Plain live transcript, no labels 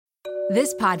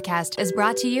This podcast is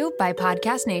brought to you by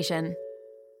Podcast Nation.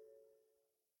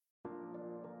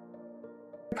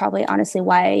 Probably honestly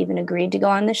why I even agreed to go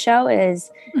on the show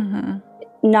is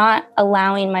not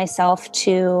allowing myself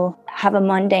to have a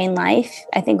mundane life.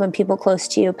 I think when people close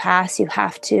to you pass, you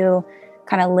have to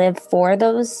kind of live for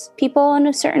those people in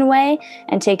a certain way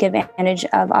and take advantage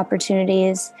of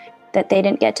opportunities that they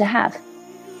didn't get to have.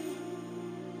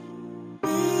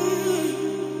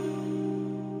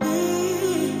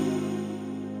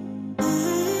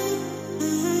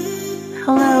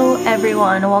 Hello,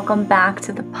 everyone. Welcome back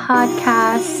to the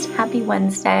podcast. Happy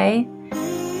Wednesday.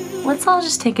 Let's all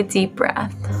just take a deep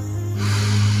breath.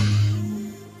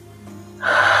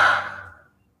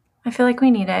 I feel like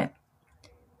we need it.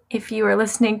 If you are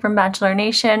listening from Bachelor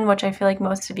Nation, which I feel like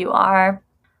most of you are,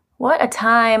 what a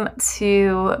time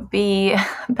to be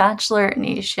Bachelor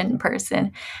Nation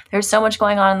person. There's so much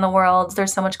going on in the world.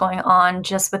 There's so much going on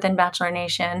just within Bachelor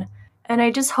Nation. And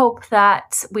I just hope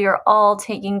that we are all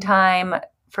taking time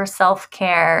for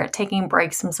self-care, taking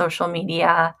breaks from social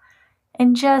media,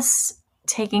 and just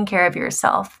taking care of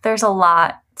yourself. There's a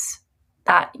lot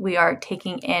that we are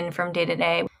taking in from day to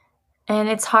day. And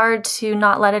it's hard to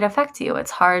not let it affect you.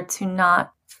 It's hard to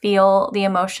not feel the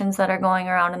emotions that are going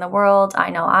around in the world. I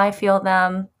know I feel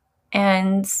them.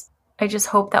 And I just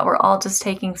hope that we're all just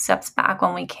taking steps back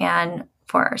when we can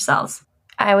for ourselves.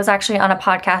 I was actually on a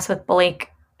podcast with Blake,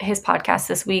 his podcast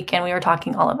this week, and we were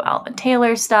talking all about the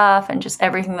Taylor stuff and just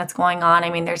everything that's going on.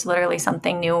 I mean, there's literally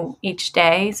something new each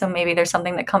day. So maybe there's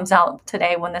something that comes out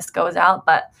today when this goes out,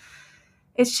 but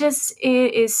it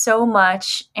is so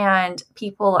much, and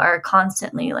people are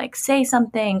constantly like, say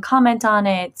something, comment on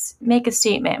it, make a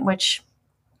statement, which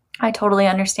I totally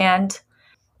understand.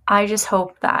 I just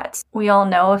hope that we all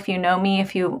know, if you know me,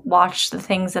 if you watch the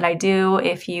things that I do,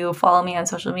 if you follow me on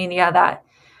social media, that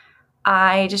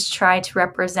I just try to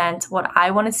represent what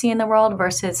I want to see in the world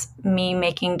versus me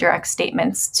making direct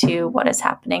statements to what is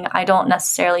happening. I don't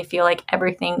necessarily feel like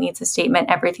everything needs a statement.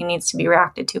 Everything needs to be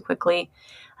reacted to quickly.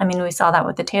 I mean, we saw that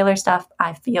with the Taylor stuff.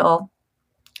 I feel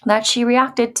that she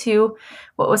reacted to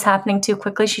what was happening too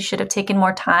quickly. She should have taken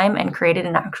more time and created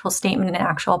an actual statement and an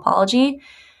actual apology.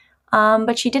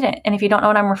 But she didn't. And if you don't know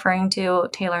what I'm referring to,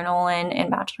 Taylor Nolan in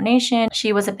Bachelor Nation,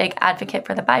 she was a big advocate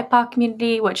for the BIPOC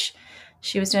community, which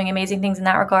she was doing amazing things in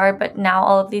that regard. But now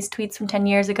all of these tweets from 10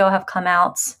 years ago have come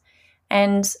out.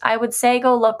 And I would say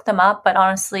go look them up. But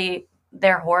honestly,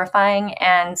 they're horrifying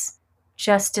and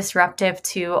just disruptive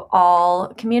to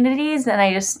all communities. And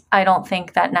I don't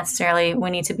think that necessarily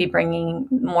we need to be bringing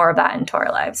more of that into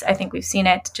our lives. I think we've seen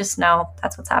it. Just know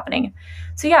that's what's happening.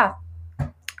 So yeah,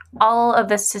 all of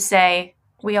this to say,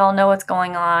 we all know what's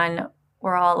going on.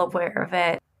 We're all aware of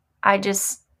it.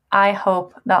 I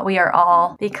hope that we are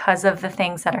all, because of the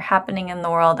things that are happening in the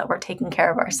world, that we're taking care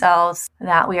of ourselves,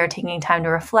 that we are taking time to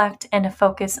reflect and to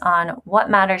focus on what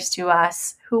matters to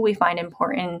us, who we find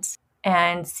important,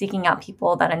 and seeking out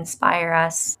people that inspire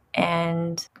us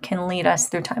and can lead us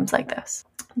through times like this.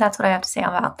 That's what I have to say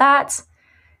about that.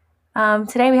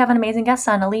 Today we have an amazing guest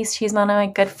on, Elyse. She's one of my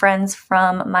good friends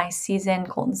from my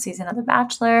Colton season of The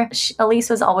Bachelor. Elyse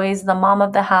was always the mom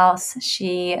of the house.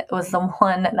 She was the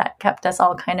one that kept us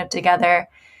all kind of together.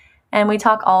 And we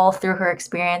talk all through her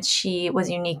experience. She was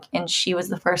unique, and she was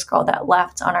the first girl that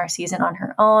left on our season on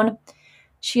her own.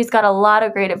 She's got a lot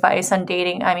of great advice on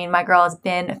dating. I mean, my girl has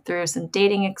been through some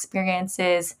dating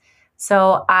experiences.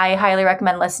 So I highly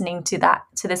recommend listening to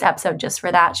this episode just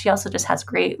for that. She also just has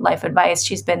great life advice.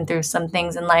 She's been through some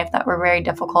things in life that were very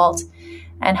difficult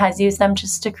and has used them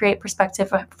just to create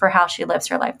perspective for how she lives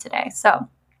her life today. So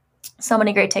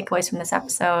many great takeaways from this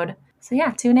episode. So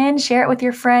yeah, tune in, share it with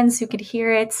your friends who could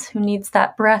hear it, who needs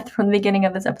that breath from the beginning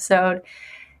of this episode,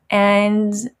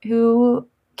 and who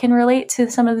can relate to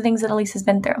some of the things that Elyse has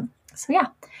been through. So yeah.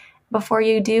 Before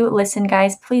you do listen,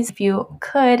 guys, please, if you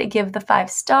could, give the 5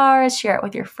 stars, share it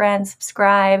with your friends,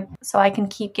 subscribe, so I can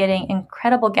keep getting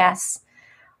incredible guests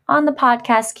on the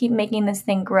podcast, keep making this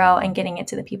thing grow and getting it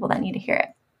to the people that need to hear it.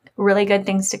 Really good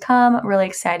things to come. Really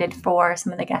excited for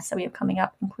some of the guests that we have coming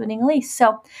up, including Elyse.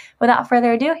 So without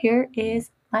further ado, here is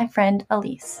my friend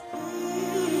Elyse.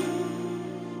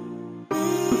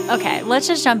 Okay, let's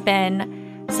just jump in.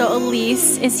 So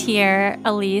Elyse is here.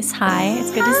 Elyse, hi.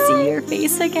 It's good to see your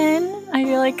face again. I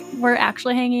feel like we're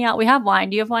actually hanging out. We have wine.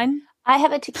 Do you have wine? I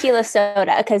have a tequila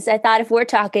soda because I thought if we're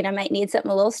talking, I might need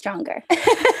something a little stronger.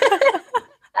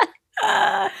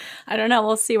 I don't know.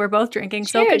 We'll see. We're both drinking,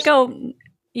 Cheers. So it could go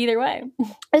either way.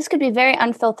 This could be very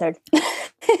unfiltered.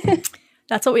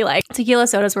 That's what we like. Tequila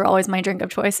sodas were always my drink of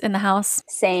choice in the house.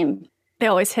 Same. They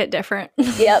always hit different.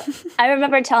 Yep. I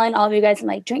remember telling all of you guys, I'm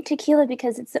like, drink tequila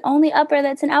because it's the only upper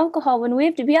that's in alcohol when we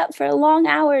have to be up for long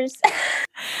hours.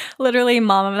 Literally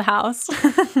mom of the house.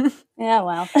 Yeah,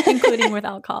 well. Including with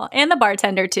alcohol. And the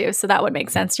bartender too. So that would make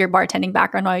sense. Your bartending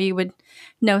background, why you would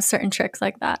know certain tricks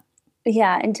like that.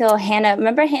 Yeah, until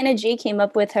remember Hannah G came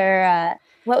up with her,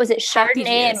 what was it, Chardonnay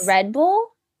and Red Bull?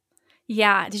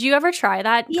 Yeah. Did you ever try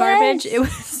that garbage? It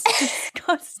was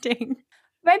disgusting.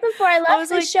 Right before I left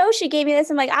the show, she gave me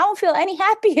this. I'm like, I don't feel any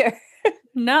happier.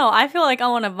 No, I feel like I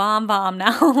want a vom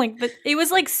now. But it was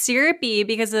like syrupy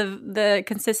because of the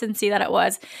consistency that it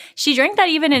was. She drank that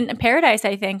even in Paradise,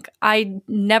 I think. I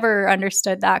never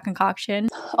understood that concoction.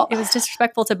 Oh. It was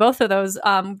disrespectful to both of those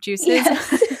juices.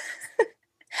 Yes.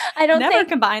 I don't never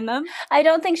combine them. I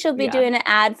don't think she'll be doing an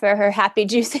ad for her happy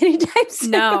juice anytime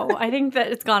soon. No, I think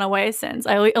that it's gone away since.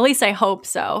 At least I hope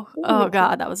so. Oh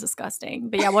God, that was disgusting.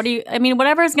 But yeah,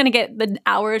 whatever is going to get the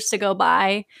hours to go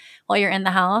by while you're in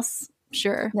the house,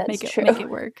 sure, make it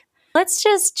work. Let's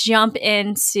just jump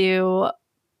into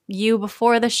you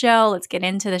before the show. Let's get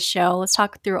into the show. Let's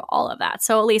talk through all of that.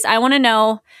 So Elyse, I want to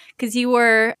know, because you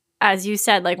were, as you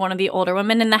said, like one of the older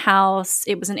women in the house.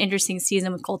 It was an interesting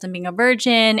season with Colton being a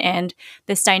virgin and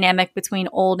this dynamic between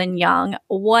old and young.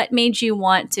 What made you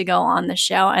want to go on the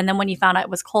show? And then when you found out it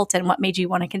was Colton, what made you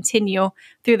want to continue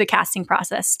through the casting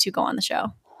process to go on the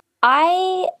show?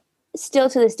 I still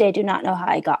to this day do not know how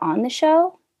I got on the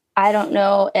show. I don't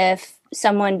know if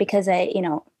someone, because I,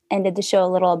 ended the show a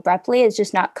little abruptly, is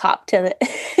just not copped to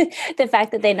the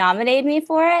fact that they nominated me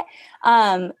for it.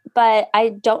 But I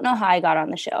don't know how I got on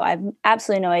the show. I have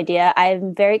absolutely no idea.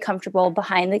 I'm very comfortable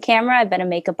behind the camera. I've been a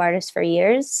makeup artist for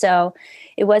years, so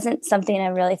it wasn't something I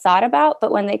really thought about.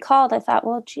 But when they called, I thought,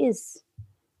 well, geez,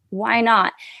 why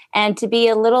not? And to be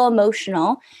a little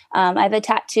emotional, I have a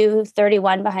tattoo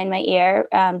 31 behind my ear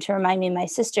to remind me of my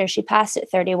sister. She passed at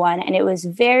 31, and it was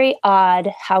very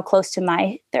odd how close to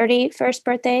my 31st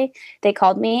birthday they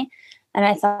called me. And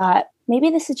I thought, maybe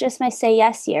this is just my say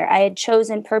yes year. I had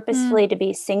chosen purposefully to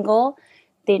be single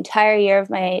the entire year of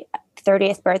my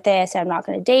 30th birthday. I said, I'm not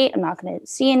going to date. I'm not going to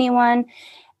see anyone.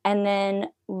 And then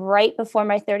right before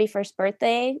my 31st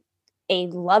birthday, a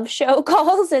love show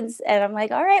calls. And I'm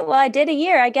like, all right, well, I did a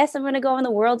year. I guess I'm going to go on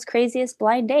the world's craziest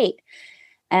blind date.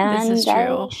 And this is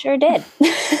true. I sure did.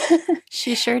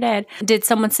 She sure did. Did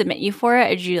someone submit you for it?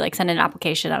 Or did you send an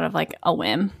application out of a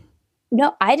whim?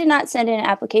 No, I did not send in an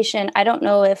application. I don't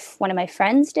know if one of my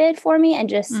friends did for me, and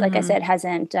just like I said,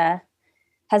 hasn't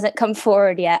come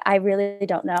forward yet. I really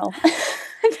don't know.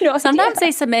 Sometimes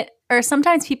they submit, or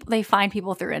sometimes they find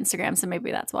people through Instagram, so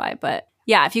maybe that's why. But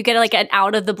yeah, if you get an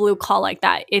out of the blue call like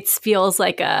that, it feels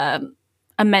like a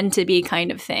meant to be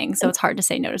kind of thing. So it's hard to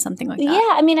say no to something like that.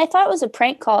 Yeah, I mean, I thought it was a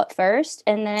prank call at first.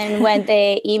 And then when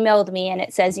they emailed me and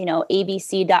it says,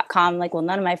 abc.com, like, well,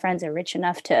 none of my friends are rich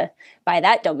enough to buy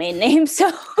that domain name.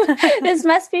 So this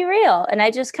must be real. And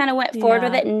I just kind of went forward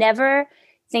with it, never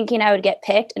thinking I would get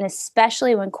picked. And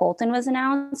especially when Colton was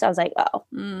announced, I was like, oh,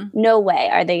 no way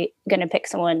are they going to pick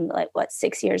someone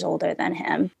 6 years older than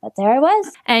him. But there I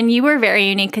was. And you were very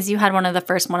unique because you had one of the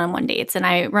first one-on-one dates. And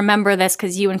I remember this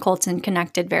because you and Colton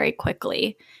connected very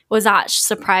quickly. Was that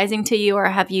surprising to you, or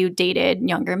have you dated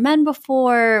younger men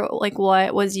before?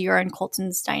 What was your and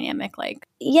Colton's dynamic like?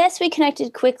 Yes, we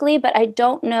connected quickly, but I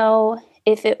don't know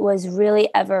if it was really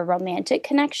ever a romantic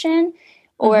connection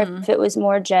or if it was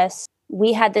more just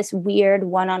we had this weird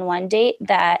one-on-one date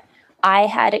that I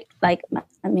had, I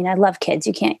love kids.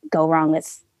 You can't go wrong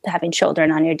with having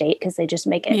children on your date because they just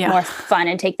make it more fun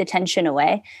and take the tension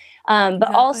away.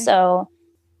 But also,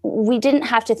 we didn't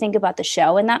have to think about the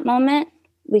show in that moment.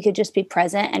 We could just be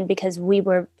present. And because we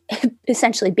were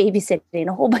essentially babysitting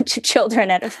a whole bunch of children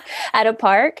at a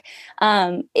park,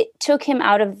 it took him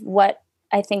out of what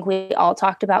I think we all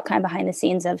talked about kind of behind the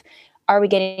scenes of, are we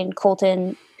getting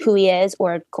Colton who he is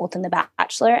or Colton the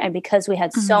Bachelor? And because we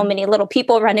had so many little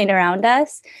people running around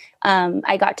us,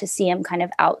 I got to see him kind of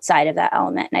outside of that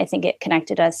element. And I think it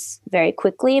connected us very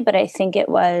quickly. But I think it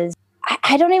was,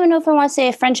 I don't even know if I want to say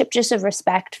a friendship, just of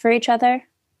respect for each other.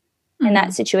 In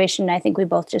that situation, I think we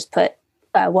both just put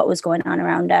what was going on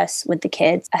around us with the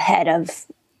kids ahead of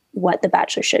what the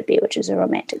Bachelor should be, which is a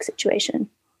romantic situation.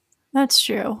 That's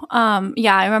true.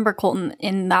 Yeah, I remember Colton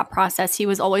in that process. He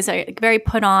was always very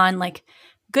put on,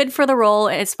 good for the role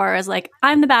as far as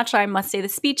I'm the Bachelor, I must say the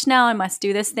speech now, I must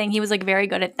do this thing. He was very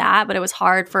good at that, but it was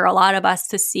hard for a lot of us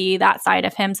to see that side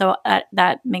of him. So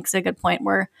that makes a good point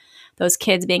where those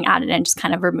kids being added in just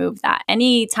kind of remove that.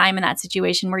 Any time in that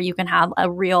situation where you can have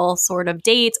a real sort of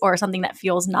date or something that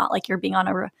feels not like you're being on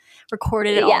a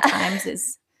recorded at all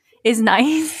times is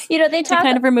nice. They talk to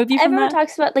kind of remove you from everyone that.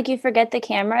 talks about like you forget the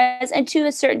cameras, and to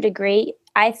a certain degree,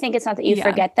 I think it's not that you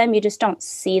forget them, you just don't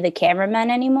see the cameramen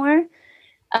anymore.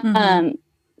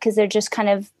 Because they're just kind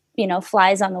of,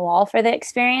 flies on the wall for the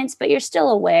experience, but you're still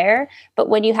aware. But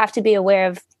when you have to be aware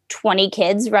of 20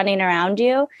 kids running around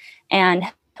you and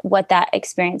what that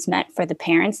experience meant for the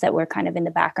parents that were kind of in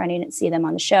the background, you didn't see them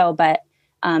on the show, but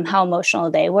how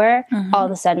emotional they were, all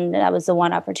of a sudden that was the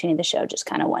one opportunity the show just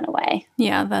kind of went away.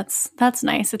 Yeah, that's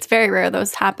nice. It's very rare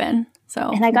those happen. So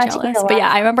and I got jealous. to get a lot. But yeah,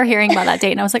 I remember hearing about that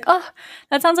date and I was like, oh,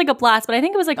 that sounds like a blast. But I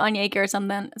think it was like on Yake or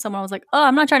something. Someone was like, oh,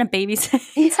 I'm not trying to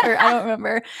babysit. Or I don't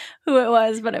remember who it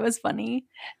was, but it was funny.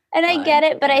 And I get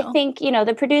it, but I think,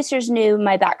 the producers knew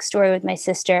my backstory with my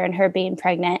sister and her being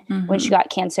pregnant when she got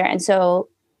cancer. And so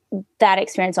that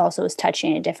experience also was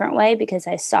touching in a different way because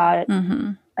I saw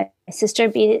my sister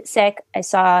be sick. I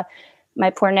saw my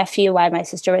poor nephew, while my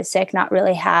sister was sick, not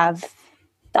really have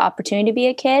the opportunity to be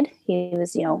a kid. He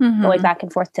was, going back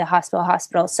and forth to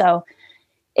hospital. So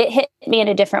it hit me in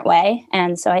a different way.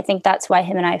 And so I think that's why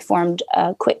him and I formed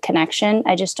a quick connection.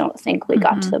 I just don't think we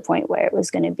got to the point where it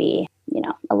was going to be,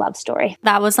 a love story.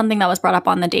 That was something that was brought up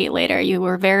on the date later. You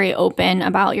were very open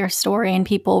about your story and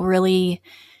people really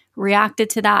reacted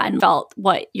to that and felt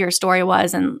what your story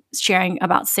was and sharing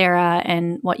about Sarah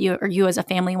and what you as a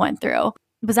family went through.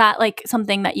 Was that like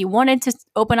something that you wanted to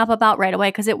open up about right away?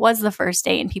 Because it was the first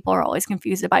date and people are always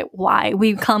confused about why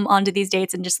we come onto these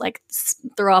dates and just like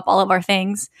throw up all of our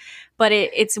things. But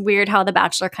it's weird how The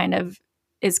Bachelor kind of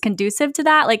is conducive to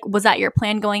that. Like, was that your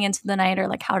plan going into the night or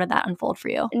like how did that unfold for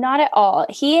you? Not at all.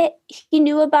 He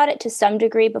knew about it to some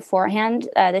degree beforehand.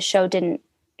 The show didn't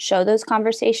show those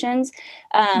conversations.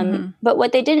 But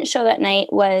what they didn't show that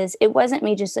night was it wasn't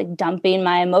me just like dumping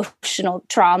my emotional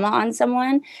trauma on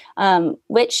someone,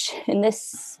 which in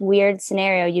this weird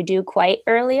scenario you do quite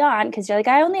early on because you're like,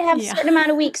 I only have a certain amount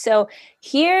of weeks. So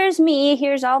here's me,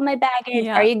 here's all my baggage.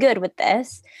 Are you good with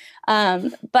this?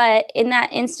 But in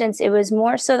that instance, it was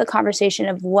more so the conversation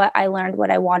of what I learned,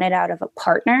 what I wanted out of a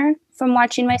partner from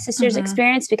watching my sister's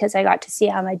experience, because I got to see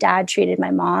how my dad treated my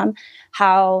mom,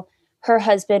 how her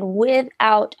husband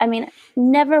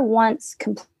never once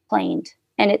complained.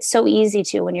 And it's so easy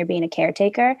to when you're being a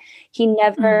caretaker. He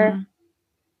never,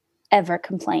 ever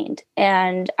complained.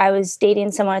 And I was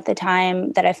dating someone at the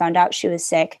time that I found out she was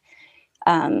sick.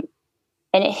 And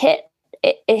it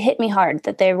hit me hard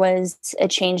that there was a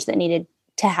change that needed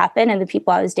to happen in the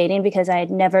people I was dating, because I had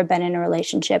never been in a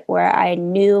relationship where I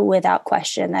knew without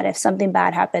question that if something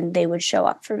bad happened, they would show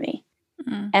up for me.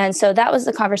 And so that was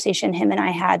the conversation him and I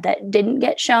had that didn't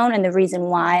get shown. And the reason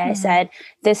why I said,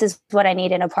 this is what I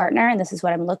need in a partner and this is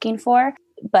what I'm looking for.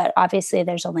 But obviously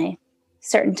there's only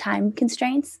certain time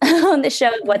constraints on the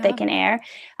show, what they can air.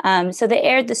 So they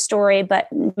aired the story, but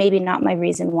maybe not my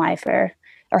reason why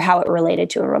or how it related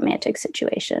to a romantic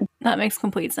situation. That makes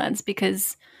complete sense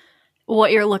because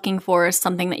what you're looking for is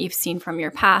something that you've seen from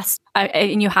your past.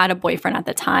 And you had a boyfriend at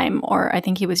the time, or I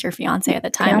think he was your fiance at the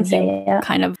time.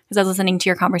 Kind of, because I was listening to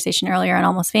your conversation earlier on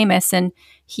Almost Famous, and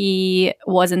he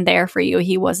wasn't there for you.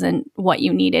 He wasn't what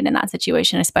you needed in that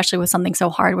situation, especially with something so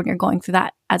hard when you're going through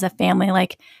that as a family.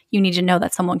 Like, you need to know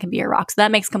that someone can be your rock. So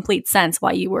that makes complete sense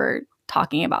why you were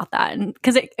talking about that. And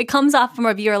because it comes off from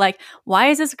a viewer like, why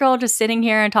is this girl just sitting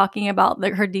here and talking about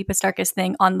her deepest, darkest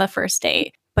thing on the first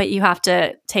date? But you have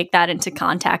to take that into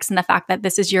context and the fact that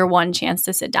this is your one chance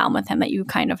to sit down with him, that you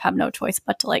kind of have no choice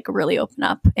but to like really open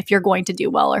up if you're going to do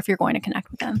well or if you're going to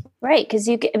connect with him. Right. Because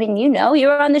you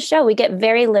were on the show. We get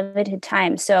very limited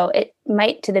time. So it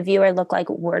might to the viewer look like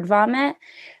word vomit.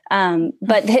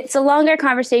 But it's a longer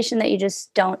conversation that you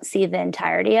just don't see the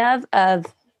entirety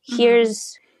of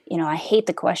here's, I hate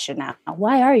the question now.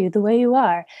 Why are you the way you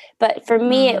are? But for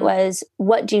me, it was,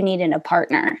 what do you need in a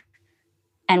partner?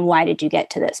 And why did you get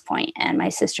to this point? And my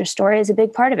sister's story is a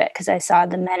big part of it because I saw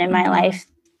the men in my life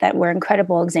that were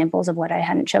incredible examples of what I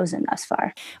hadn't chosen thus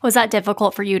far. Was that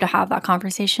difficult for you to have that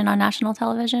conversation on national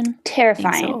television?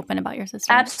 Terrifying. Being so open about your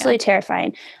sister. Absolutely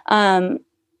terrifying. I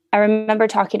remember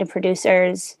talking to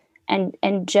producers and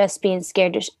just being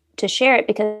scared to share it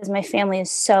because my family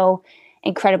is so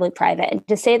incredibly private. And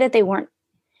to say that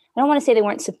I don't want to say they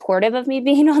weren't supportive of me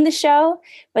being on the show,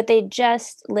 but they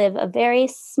just live a very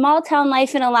small town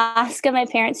life in Alaska. My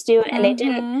parents do. And they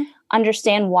didn't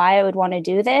understand why I would want to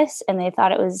do this. And they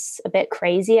thought it was a bit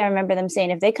crazy. I remember them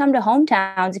saying, if they come to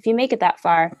hometowns, if you make it that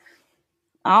far,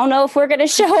 I don't know if we're going to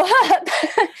show up.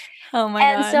 Oh my God.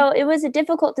 And so it was a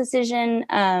difficult decision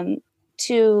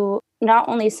to not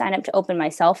only sign up to open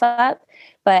myself up,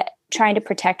 but trying to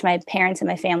protect my parents and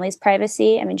my family's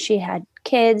privacy. I mean, she had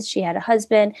kids, she had a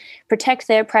husband, protect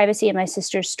their privacy and my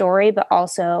sister's story, but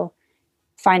also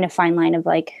find a fine line of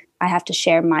like, I have to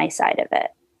share my side of it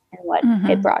and what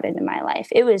it brought into my life.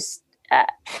 It was,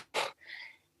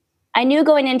 I knew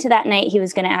going into that night he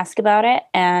was going to ask about it,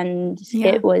 and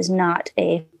it was not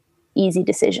a easy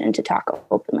decision to talk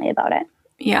openly about it.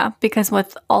 Yeah, because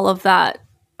with all of that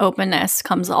openness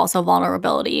comes also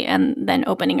vulnerability, and then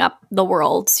opening up the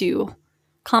world to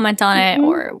comment on it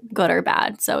or good or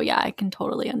bad. So yeah, I can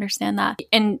totally understand that.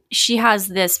 And she has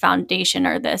this foundation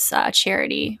or this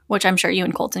charity, which I'm sure you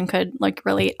and Colton could like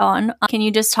relate on. Can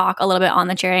you just talk a little bit on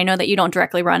the charity? I know that you don't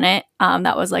directly run it.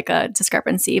 That was like a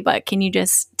discrepancy, but can you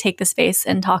just take the space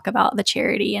and talk about the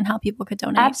charity and how people could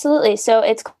donate? Absolutely. So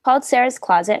it's called Sarah's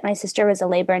Closet. My sister was a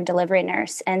labor and delivery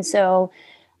nurse. And so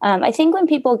I think when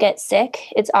people get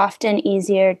sick, it's often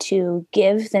easier to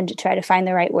give than to try to find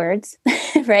the right words,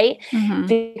 right?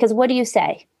 Because what do you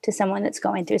say to someone that's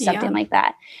going through something like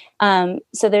that?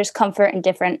 So there's comfort in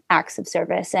different acts of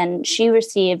service. And she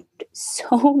received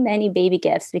so many baby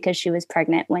gifts because she was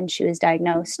pregnant when she was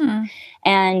diagnosed.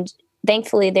 And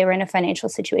thankfully, they were in a financial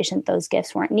situation that those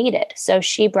gifts weren't needed. So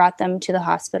she brought them to the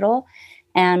hospital.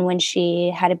 And when she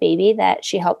had a baby that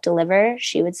she helped deliver,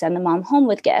 she would send the mom home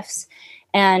with gifts.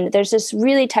 And there's this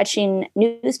really touching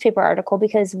newspaper article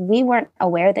because we weren't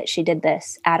aware that she did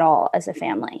this at all as a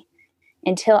family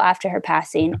until after her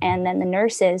passing. And then the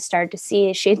nurses started to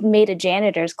see she had made a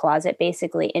janitor's closet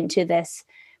basically into this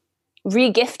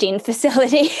regifting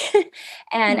facility.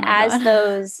 And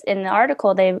those in the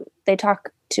article, they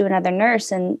talk to another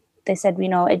nurse and they said, you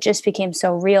know, it just became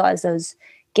so real as those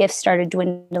gifts started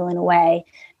dwindling away,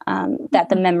 that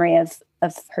the memory of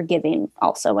her giving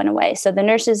also went away. So the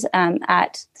nurses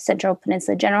at Central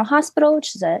Peninsula General Hospital,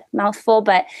 which is a mouthful,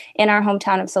 but in our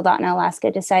hometown of Soldotna, Alaska,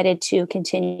 decided to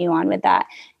continue on with that.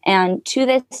 And to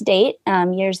this date,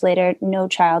 years later, no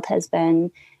child has been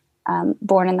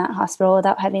born in that hospital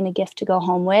without having a gift to go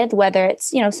home with, whether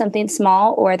it's, you know, something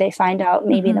small or they find out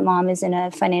maybe the mom is in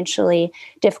a financially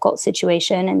difficult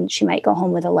situation and she might go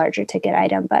home with a larger ticket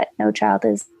item, but no child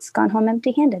has gone home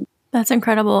empty-handed. That's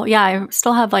incredible. Yeah, I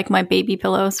still have like my baby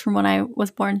pillows from when I was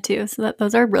born too. So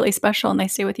those are really special and they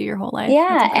stay with you your whole life.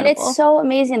 Yeah, and it's so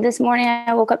amazing. This morning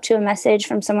I woke up to a message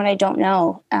from someone I don't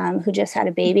know who just had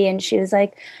a baby, and she was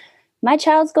like, my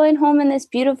child's going home in this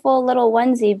beautiful little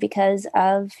onesie because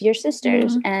of your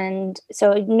sisters. And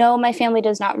so no, my family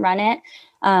does not run it.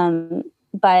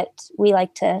 But we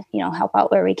like to, you know, help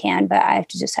out where we can. But I have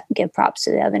to just give props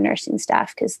to the other nursing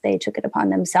staff because they took it upon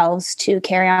themselves to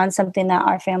carry on something that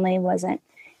our family wasn't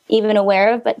even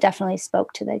aware of, but definitely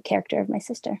spoke to the character of my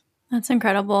sister. That's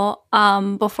incredible.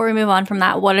 Before we move on from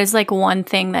that, what is like one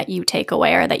thing that you take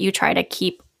away or that you try to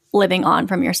keep living on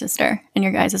from your sister and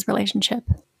your guys' relationship?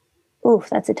 Ooh,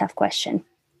 that's a tough question.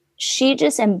 She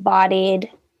just embodied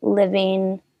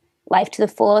living life to the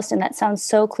fullest. And that sounds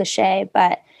so cliche,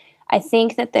 but I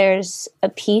think that there's a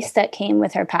piece that came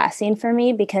with her passing for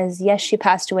me because, yes, she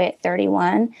passed away at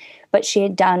 31, but she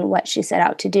had done what she set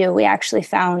out to do. We actually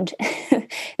found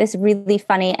this really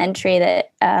funny entry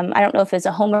that I don't know if it was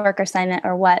a homework assignment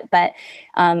or what, but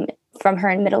from her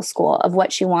in middle school of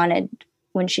what she wanted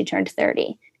when she turned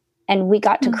 30. And we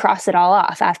got to cross it all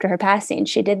off after her passing.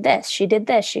 She did this, she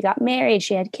got married,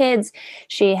 she had kids,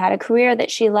 she had a career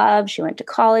that she loved, she went to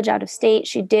college out of state,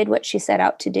 she did what she set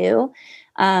out to do.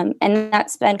 And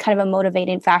that's been kind of a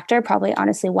motivating factor, probably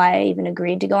honestly why I even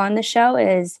agreed to go on the show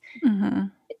is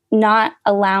not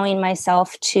allowing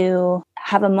myself to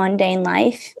have a mundane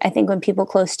life. I think when people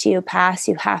close to you pass,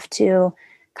 you have to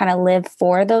kind of live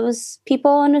for those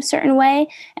people in a certain way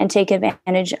and take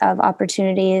advantage of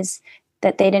opportunities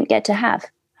that they didn't get to have.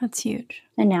 That's huge.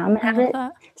 And now I'm going to have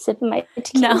a sip of my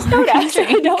tequila soda so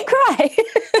I don't cry.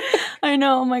 I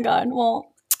know. Oh my God. Well,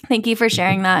 thank you for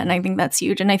sharing that. And I think that's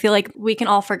huge. And I feel like we can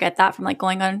all forget that from like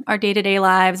going on our day-to-day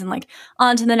lives and like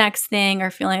on to the next thing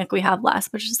or feeling like we have less,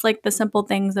 but just like the simple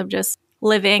things of just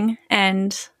living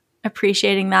and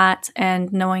appreciating that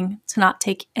and knowing to not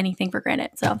take anything for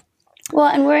granted. So, well,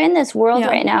 and we're in this world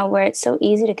right now where it's so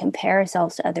easy to compare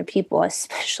ourselves to other people,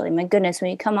 especially, my goodness,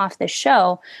 when you come off the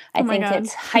show, I think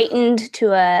it's heightened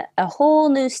to a whole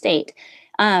new state.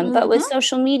 But with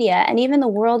social media and even the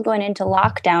world going into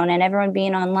lockdown and everyone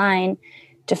being online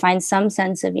to find some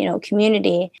sense of, you know,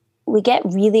 community, we get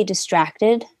really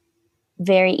distracted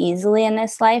very easily in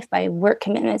this life by work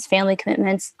commitments, family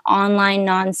commitments, online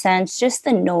nonsense, just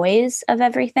the noise of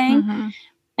everything.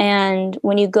 And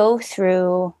when you go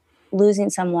through losing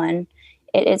someone,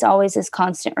 it is always this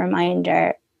constant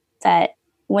reminder that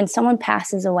when someone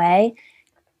passes away,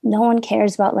 no one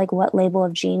cares about like what label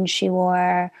of jeans she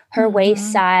wore, her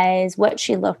waist size, what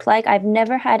she looked like. I've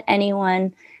never had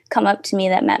anyone come up to me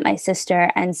that met my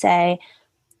sister and say,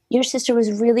 your sister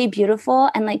was really beautiful.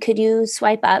 And like, could you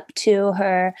swipe up to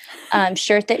her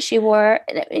shirt that she wore?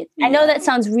 I know that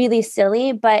sounds really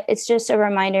silly, but it's just a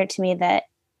reminder to me that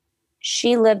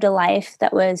she lived a life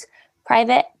that was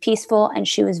private, peaceful, and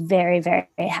she was very, very,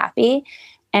 very happy.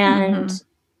 And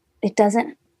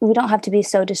we don't have to be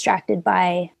so distracted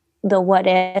by the what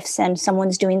ifs and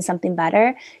someone's doing something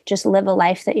better. Just live a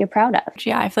life that you're proud of.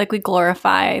 Yeah, I feel like we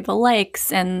glorify the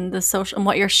likes and the social and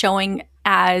what you're showing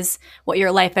as what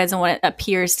your life is and what it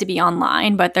appears to be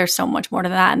online. But there's so much more to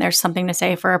that. And there's something to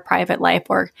say for a private life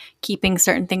or keeping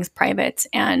certain things private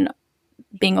and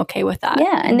being okay with that.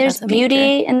 Yeah, and there's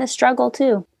beauty in the struggle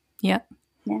too. Yep.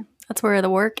 Yeah. That's where the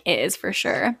work is for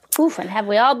sure. Oof, and have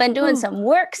we all been doing some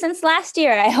work since last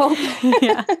year, I hope.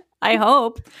 Yeah, I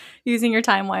hope. Using your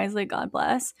time wisely, God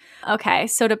bless. Okay,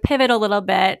 so to pivot a little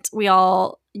bit,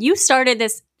 you started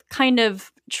this kind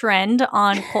of trend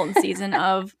on Colton season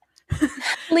of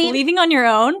leaving on your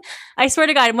own. I swear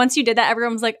to God, once you did that,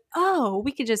 everyone was like, oh,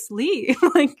 we could just leave.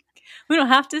 Like, we don't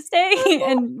have to stay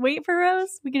and wait for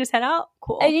Rose. We can just head out.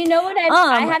 Cool. And you know what?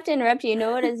 I have to interrupt you. You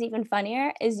know what is even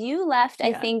funnier? Is you left,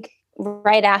 I think,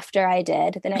 right after I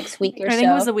did, the next week or so. I think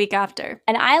it was a week after.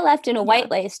 And I left in a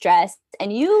white lace dress,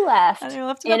 and you left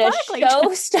in a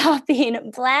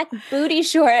show-stopping black booty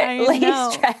short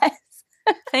lace dress.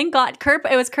 Thank God.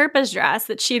 It was Kirpa's dress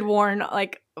that she'd worn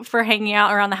like for hanging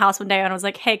out around the house one day, and I was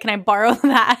like, hey, can I borrow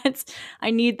that?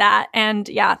 I need that. And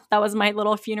yeah, that was my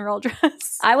little funeral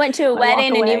dress. I went to a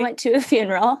wedding and you went to a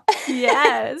funeral.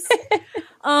 Yes.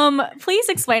 Please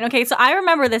explain. Okay, so I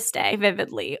remember this day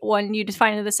vividly when you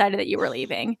finally decided that you were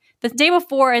leaving. The day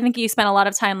before, I think you spent a lot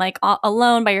of time like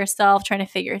alone by yourself trying to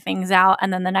figure things out.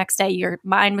 And then the next day, your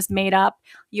mind was made up.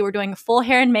 You were doing full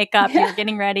hair and makeup. You were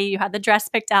getting ready. You had the dress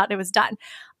picked out. It was done.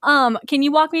 Can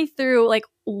you walk me through like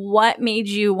what made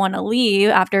you want to leave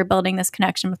after building this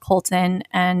connection with Colton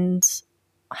and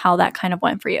how that kind of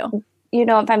went for you? You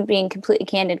know, if I'm being completely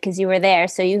candid, because you were there,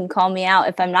 so you can call me out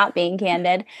if I'm not being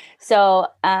candid. So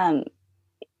I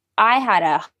had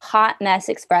a hot mess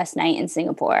express night in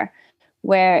Singapore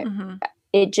where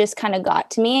it just kind of got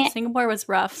to me. Singapore was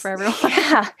rough for everyone.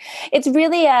 Yeah. It's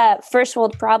really first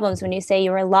world problems when you say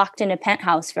you were locked in a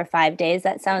penthouse for 5 days.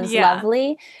 That sounds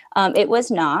lovely. It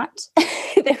was not.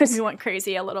 We went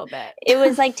crazy a little bit. It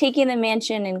was like taking the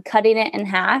mansion and cutting it in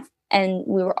half. And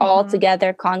we were all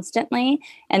together constantly.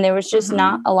 And there was just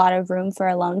not a lot of room for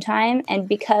alone time. And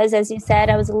because, as you said,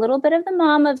 I was a little bit of the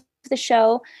mom of the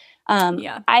show,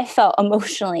 I felt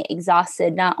emotionally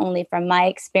exhausted, not only from my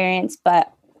experience,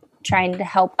 but trying to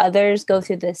help others go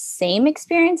through the same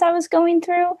experience I was going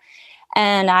through.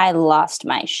 And I lost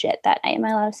my shit that night. Am I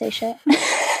allowed to say shit?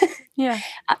 Yeah,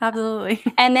 absolutely.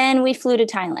 And then we flew to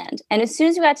Thailand. And as soon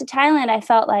as we got to Thailand, I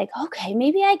felt like, okay,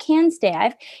 maybe I can stay.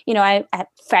 I have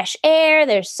fresh air.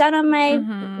 There's sun on my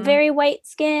very white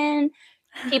skin.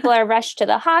 People are rushed to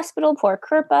the hospital. Poor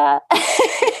Kirpa.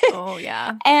 Oh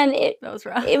yeah. And that was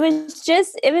rough. It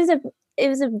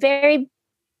was a very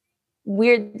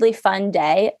weirdly fun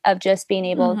day of just being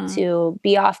able to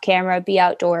be off camera, be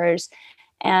outdoors,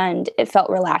 and it felt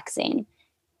relaxing.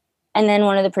 And then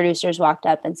one of the producers walked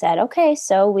up and said, okay,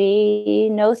 so we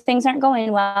know things aren't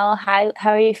going well. How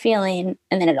are you feeling?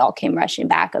 And then it all came rushing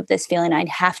back of this feeling I'd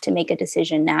have to make a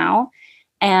decision now.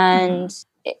 And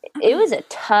it was a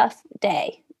tough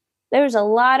day. There was a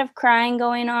lot of crying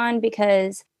going on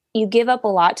because you give up a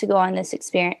lot to go on this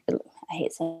experience. I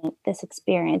hate saying this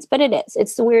experience, but it is.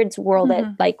 It's the weirdest world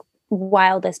at like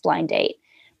wildest blind date.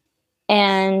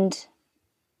 And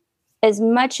as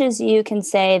much as you can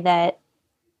say that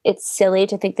it's silly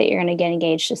to think that you're going to get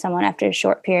engaged to someone after a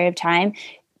short period of time,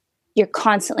 you're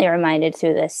constantly reminded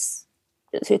through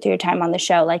your time on the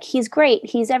show, like, he's great.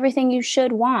 He's everything you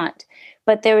should want.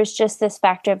 But there was just this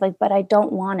factor of like, but I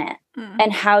don't want it.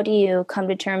 And how do you come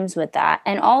to terms with that?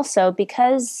 And also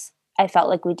because I felt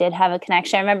like we did have a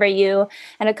connection. I remember you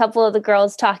and a couple of the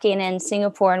girls talking in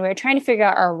Singapore, and we were trying to figure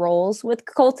out our roles with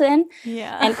Colton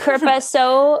and Kirpa.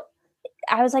 So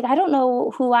I was like, I don't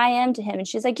know who I am to him. And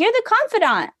she's like, you're the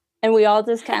confidant. And we all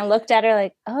just kind of looked at her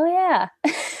like, oh yeah.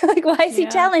 Like, why is he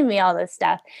telling me all this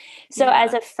stuff? So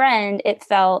as a friend, it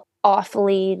felt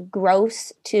awfully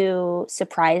gross to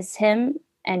surprise him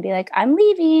and be like, I'm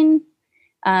leaving.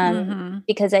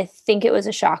 Because I think it was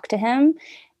a shock to him.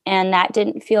 And that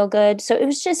didn't feel good. So it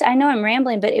was just, I know I'm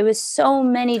rambling, but it was so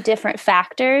many different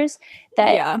factors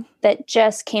that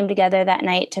just came together that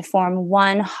night to form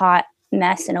one hot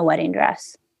mess in a wedding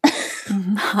dress.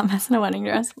 Hot mess in a wedding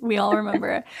dress. We all remember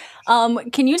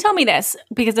it. Can you tell me this?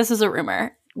 Because this is a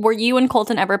rumor. Were you and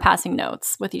Colton ever passing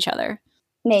notes with each other?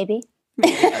 Maybe.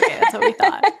 Maybe. Okay, that's what we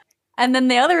thought. And then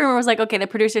the other rumor was like, okay, the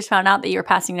producers found out that you were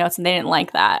passing notes and they didn't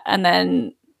like that. And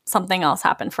then something else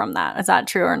happened from that. Is that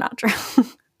true or not true?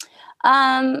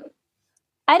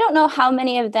 I don't know how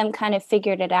many of them kind of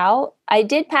figured it out. I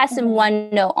did pass him one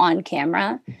note on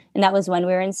camera, and that was when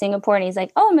we were in Singapore. And he's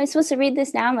like, "Oh, am I supposed to read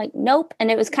this now?" I'm like, "Nope."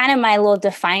 And it was kind of my little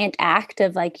defiant act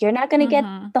of like, "You're not going to get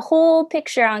the whole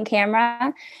picture on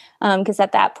camera," because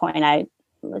at that point I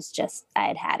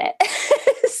had it.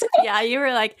 So, yeah, you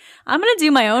were like, "I'm going to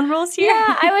do my own rules here."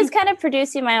 Yeah, I was kind of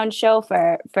producing my own show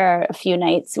for a few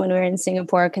nights when we were in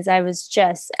Singapore because I was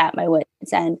just at my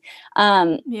wit's end.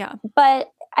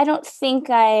 But I don't think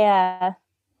I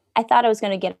thought I was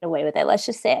going to get away with it. Let's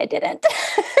just say I didn't.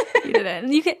 You didn't.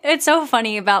 It's so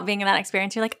funny about being in that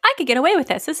experience. You're like, I could get away with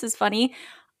this. This is funny.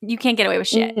 You can't get away with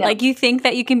shit. No. Like, you think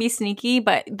that you can be sneaky,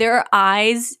 but there are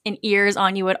eyes and ears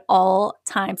on you at all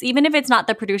times. Even if it's not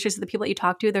the producers or the people that you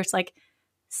talk to, there's like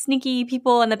sneaky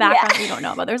people in the background you don't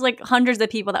know about. There's like hundreds of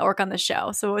people that work on the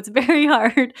show. So it's very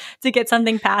hard to get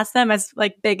something past them as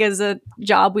like big as a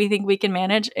job we think we can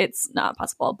manage. It's not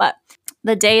possible. But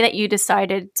the day that you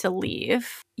decided to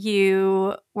leave,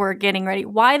 you were getting ready.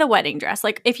 Why the wedding dress?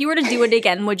 Like, if you were to do it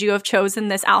again, would you have chosen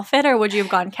this outfit or would you have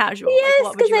gone casual?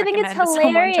 Yes, because I think it's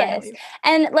hilarious.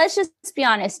 And let's just be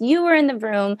honest. You were in the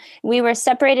room. We were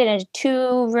separated into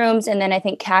 2 rooms. And then I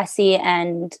think Cassie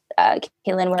and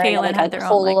Kaylin were in like a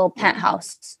whole little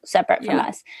penthouse separate from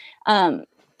us.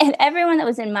 And everyone that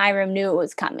was in my room knew it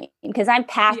was coming because I'm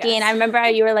packing. Yes. I remember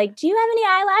you were like, "Do you have any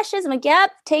eyelashes?" I'm like,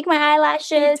 "Yep, take my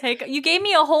eyelashes." You gave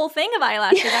me a whole thing of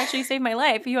eyelashes. Actually saved my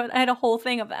life. I had a whole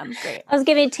thing of them. Great. I was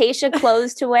giving Tasha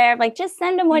clothes to wear. I'm like, just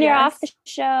send them when you're off the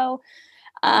show.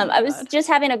 I was just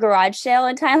having a garage sale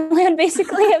in Thailand,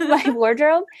 basically, of my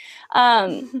wardrobe.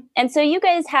 And so you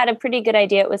guys had a pretty good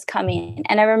idea it was coming.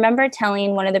 And I remember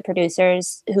telling one of the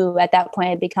producers, who at that point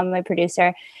had become my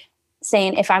producer,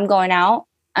 saying, if I'm going out,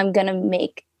 I'm going to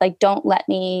make, like, don't let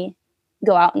me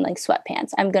go out in like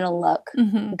sweatpants. I'm going to look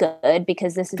good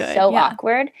because this is so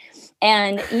awkward.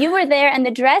 And you were there and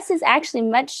the dress is actually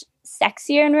much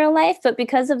sexier in real life, but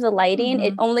because of the lighting,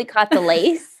 it only caught the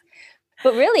lace.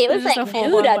 But really, it was like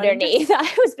nude underneath.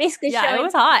 I was basically showing. It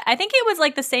was hot. I think it was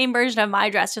like the same version of my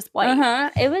dress, just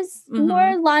white. It was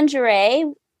more lingerie.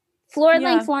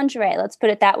 Floor-length lingerie, let's put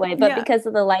it that way. But because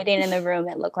of the lighting in the room,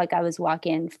 it looked like I was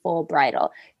walking full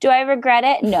bridal. Do I regret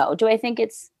it? No. Do I think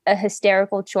it's a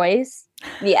hysterical choice?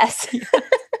 Yes.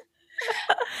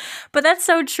 But that's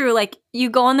so true. Like, you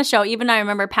go on the show, even I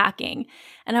remember packing.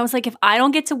 And I was like, if I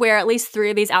don't get to wear at least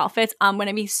 3 of these outfits, I'm going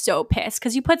to be so pissed.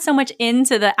 Because you put so much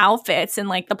into the outfits and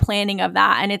like the planning of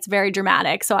that. And it's very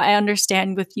dramatic. So I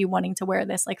understand with you wanting to wear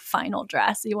this like final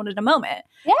dress. You wanted a moment.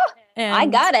 Yeah. And I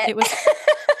got it. It was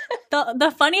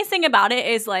the funniest thing about it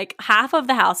is like half of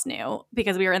the house knew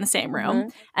because we were in the same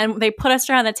room. And they put us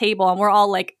around the table and we're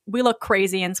all like, we look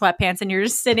crazy in sweatpants and you're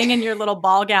just sitting in your little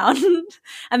ball gown.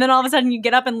 And then all of a sudden you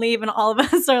get up and leave and all of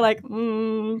us are like,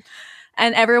 And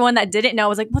everyone that didn't know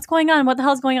was like, what's going on? What the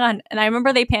hell's going on? And I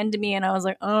remember they panned to me and I was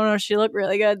like, oh no, she looked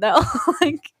really good though.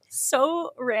 Like,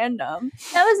 so random.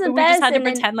 That was the best. We just had to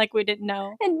pretend like we didn't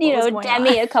know. And you know,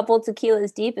 Demi, a couple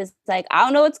tequilas deep, is like, I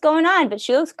don't know what's going on, but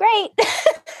she looks great.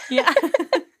 Yeah.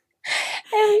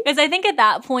 Because I think at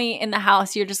that point in the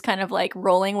house, you're just kind of like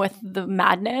rolling with the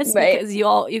madness, right? Because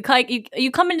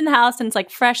you come into the house and it's like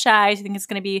fresh eyes. You think it's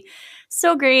going to be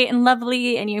so great and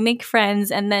lovely, and you make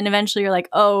friends, and then eventually you're like,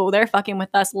 oh, they're fucking with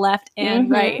us left and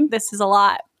right. This is a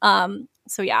lot.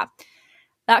 So yeah.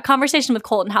 That conversation with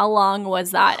Colton, how long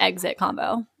was that exit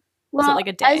combo? Was it like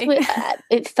a day?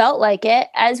 It felt like it.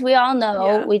 As we all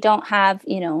know, we don't have,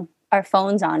 our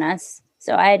phones on us.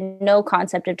 So I had no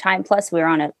concept of time. Plus, we were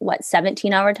on a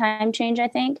 17-hour time change, I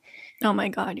think. Oh my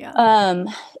God, yeah.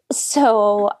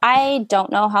 So I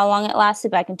don't know how long it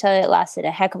lasted, but I can tell you it lasted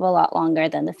a heck of a lot longer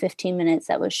than the 15 minutes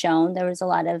that was shown. There was a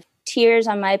lot of tears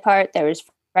on my part. There was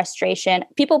frustration.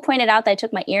 People pointed out that I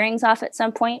took my earrings off at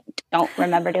some point. Don't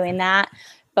remember doing that.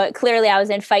 But clearly I was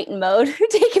in fighting mode,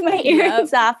 taking my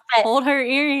earrings off. But hold her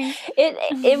earrings.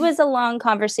 It was a long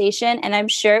conversation, and I'm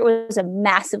sure it was a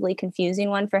massively confusing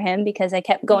one for him because I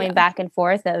kept going back and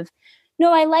forth of,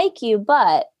 no, I like you,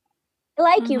 but I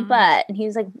like you, but. And he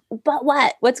was like, but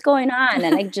what? What's going on?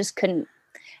 And I just couldn't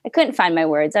find my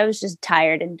words. I was just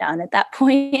tired and done at that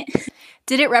point.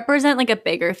 Did it represent like a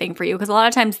bigger thing for you? Because a lot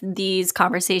of times these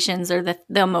conversations are the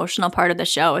emotional part of the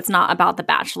show. It's not about the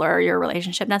Bachelor or your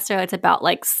relationship necessarily. It's about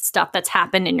like stuff that's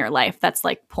happened in your life that's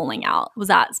like pulling out. Was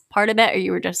that part of it, or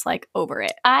you were just like over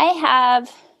it? I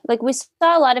have like we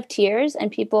saw a lot of tears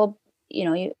and people,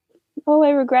 I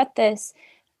regret this.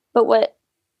 But what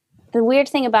the weird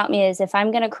thing about me is if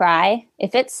I'm going to cry,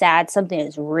 if it's sad, something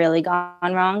has really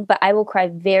gone wrong, but I will cry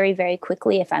very, very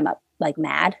quickly if I'm like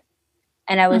mad.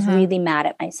 And I was really mad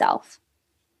at myself,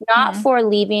 not for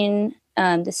leaving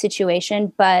the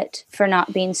situation, but for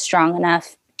not being strong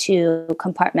enough to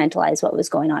compartmentalize what was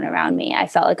going on around me. I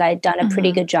felt like I had done a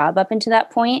pretty good job up until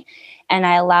that point, and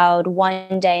I allowed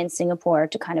one day in Singapore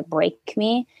to kind of break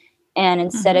me. And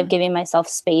instead of giving myself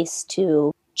space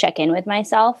to check in with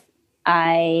myself,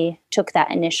 I took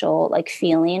that initial like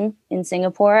feeling in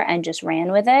Singapore and just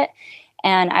ran with it.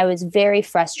 And I was very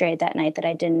frustrated that night that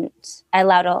I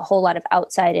allowed a whole lot of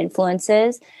outside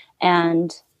influences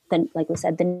and then, like we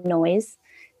said, the noise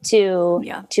to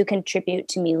contribute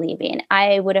to me leaving.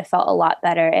 I would have felt a lot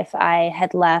better if I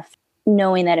had left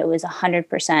knowing that it was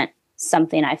 100%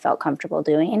 something I felt comfortable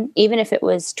doing, even if it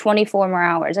was 24 more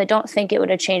hours. I don't think it would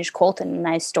have changed Colton and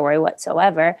I's story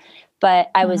whatsoever,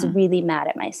 but I was really mad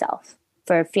at myself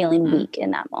for feeling weak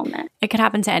in that moment. It could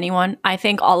happen to anyone. I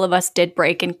think all of us did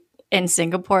break in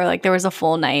Singapore. Like there was a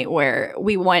full night where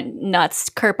we went nuts.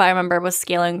 Kirp, I remember, was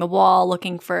scaling the wall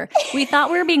we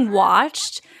thought we were being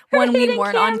watched when we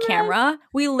weren't on camera.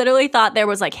 We literally thought there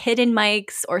was like hidden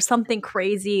mics or something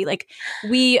crazy. Like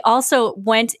we also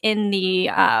went in the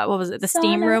the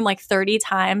steam room like 30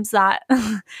 times that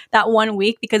 1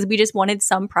 week because we just wanted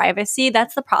some privacy.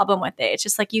 That's the problem with it. It's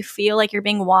just like you feel like you're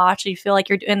being watched. You feel like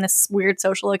you're doing this weird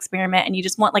social experiment and you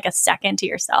just want like a second to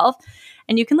yourself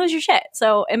and you can lose your shit.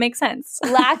 So it makes sense.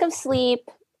 Lack of sleep,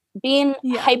 being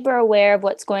hyper aware of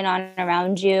what's going on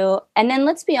around you. And then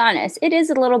let's be honest, it is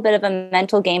a little bit of a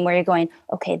mental game where you're going,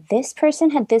 okay, this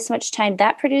person had this much time.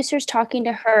 That producer's talking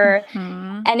to her.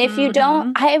 And if you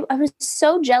don't, I was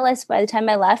so jealous by the time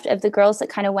I left of the girls that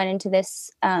kind of went into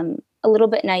this a little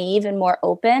bit naive and more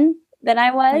open than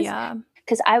I was. Yeah.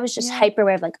 Because I was just hyper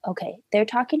aware of like, okay, they're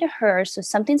talking to her, so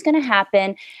something's going to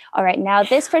happen. All right, now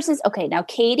this person's, okay, now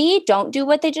Katie, don't do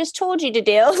what they just told you to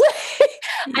do.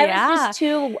 I was just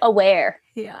too aware.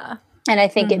 Yeah. And I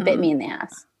think it bit me in the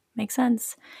ass. Makes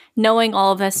sense. Knowing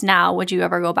all of this now, would you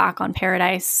ever go back on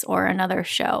Paradise or another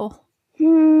show?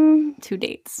 2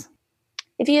 dates.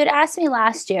 If you had asked me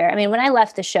last year, I mean, when I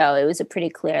left the show, it was a pretty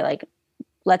clear, like,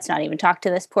 let's not even talk to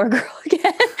this poor girl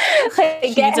again.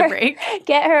 Like, get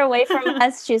her away from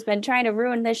us. She's been trying to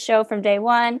ruin this show from day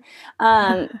one.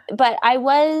 But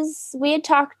we had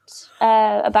talked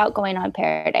about going on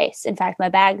Paradise. In fact, my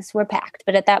bags were packed.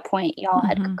 But at that point, y'all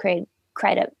had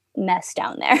cried a mess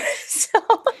down there. So,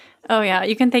 oh yeah,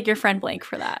 you can thank your friend Blake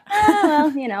for that.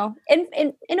 Well,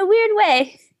 in a weird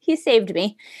way, he saved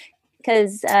me.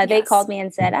 Because they called me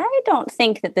and said, I don't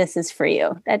think that this is for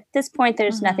you. At this point,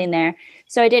 there's nothing there.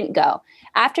 So I didn't go.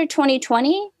 After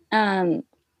 2020, I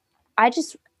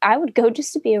would go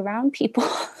just to be around people.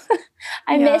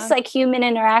 I miss like human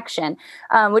interaction,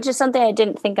 which is something I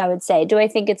didn't think I would say. Do I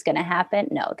think it's going to happen?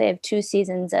 No. They have 2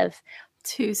 seasons of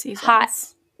hot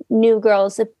new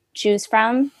girls to choose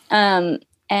from.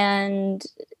 And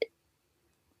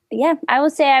yeah, I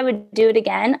would say I would do it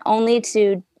again, only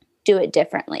to do it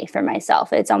differently for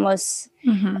myself. It's almost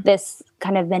this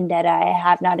kind of vendetta I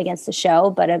have, not against the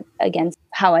show, but against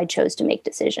how I chose to make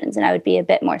decisions. And I would be a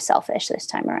bit more selfish this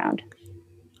time around.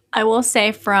 I will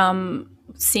say from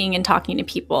seeing and talking to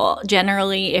people,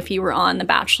 generally, if you were on The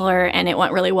Bachelor and it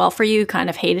went really well for you, you kind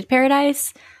of hated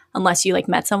Paradise, unless you like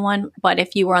met someone. But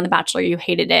if you were on The Bachelor, you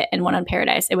hated it and went on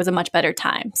Paradise, it was a much better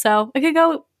time. So it could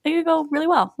go really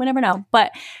well. We never know.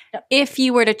 But if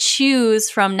you were to choose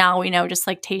from now, we know just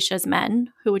like Tayshia's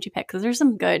men, who would you pick? Because there's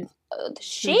some good.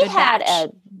 She had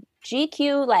a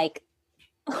GQ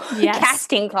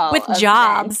casting call with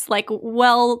jobs, men. Like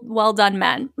well done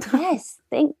men. Yes,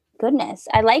 thank goodness.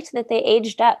 I liked that they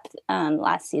aged up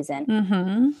last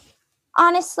season.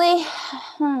 Honestly,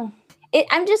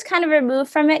 I'm just kind of removed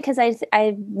from it because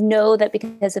I know that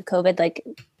because of COVID, like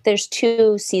there's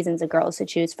 2 seasons of girls to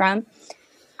choose from.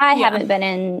 I haven't been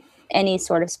in any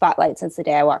sort of spotlight since the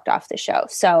day I walked off the show.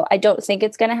 So I don't think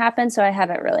it's going to happen. So I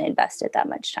haven't really invested that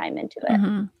much time into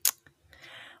it.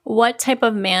 What type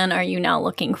of man are you now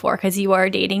looking for? Because you are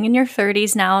dating in your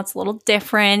 30s now. It's a little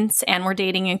different. And we're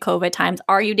dating in COVID times.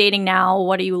 Are you dating now?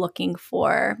 What are you looking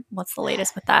for? What's the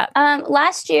latest with that?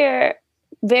 Last year,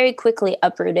 very quickly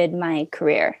uprooted my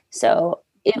career. So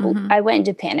I went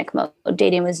into panic mode.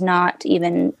 Dating was not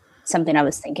even something I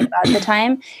was thinking about at the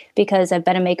time because I've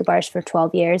been a makeup artist for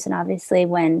 12 years. And obviously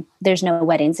when there's no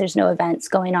weddings, there's no events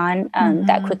going on,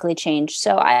 that quickly changed.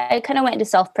 So I kind of went into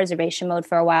self-preservation mode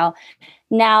for a while.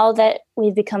 Now that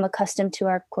we've become accustomed to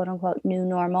our quote unquote new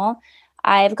normal,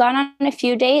 I've gone on a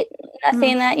few dates,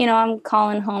 nothing that, I'm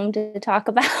calling home to talk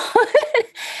about.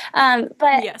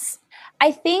 But yes.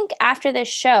 I think after this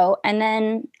show, and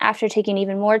then after taking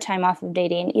even more time off of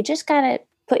dating, you just got to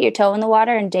put your toe in the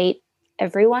water and date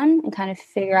everyone and kind of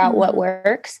figure out what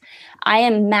works. I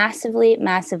am massively,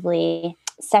 massively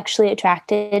sexually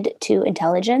attracted to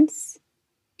intelligence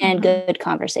and good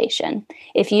conversation.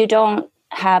 If you don't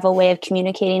have a way of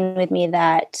communicating with me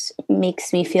that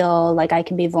makes me feel like I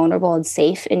can be vulnerable and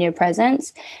safe in your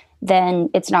presence, then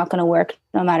it's not going to work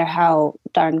no matter how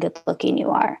darn good looking you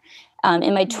are.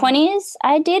 In my 20s,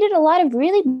 I dated a lot of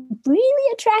really,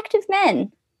 really attractive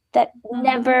men that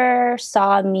never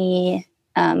saw me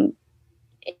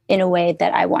in a way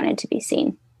that I wanted to be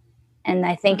seen. And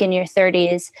I think in your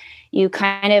 30s, you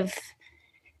kind of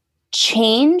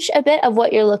change a bit of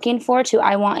what you're looking for to,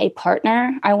 I want a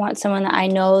partner. I want someone that I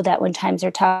know that when times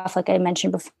are tough, like I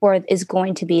mentioned before, is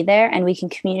going to be there, and we can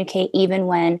communicate even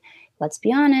when, let's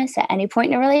be honest, at any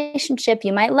point in a relationship,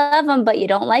 you might love them, but you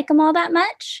don't like them all that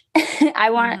much. I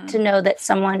want to know that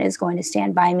someone is going to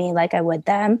stand by me like I would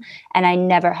them. And I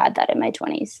never had that in my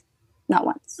 20s. Not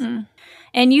once.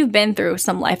 And you've been through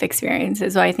some life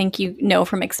experiences. So I think you know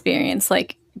from experience,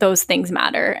 like those things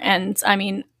matter. And I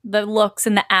mean, the looks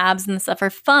and the abs and the stuff are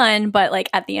fun, but like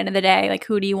at the end of the day, like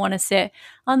who do you want to sit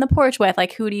on the porch with?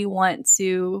 Like who do you want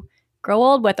to grow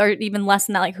old with? Or even less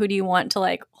than that, like who do you want to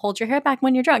like hold your hair back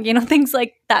when you're drunk? Things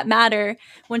like that matter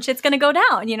when shit's going to go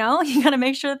down, you got to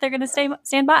make sure that they're going to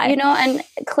stand by. And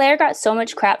Claire got so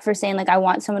much crap for saying like, I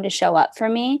want someone to show up for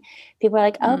me. People are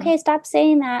like, okay, stop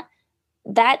saying that.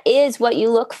 That is what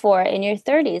you look for in your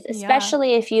 30s,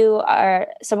 especially if you are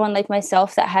someone like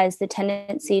myself that has the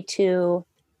tendency to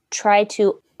try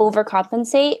to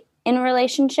overcompensate in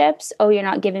relationships. Oh, you're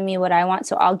not giving me what I want,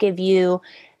 so I'll give you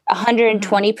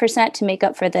 120% to make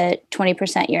up for the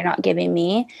 20% you're not giving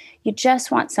me. You just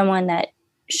want someone that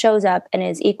shows up and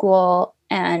is equal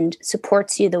and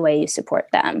supports you the way you support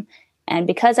them. And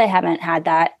because I haven't had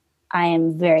that, I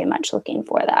am very much looking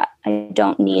for that. I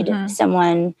don't need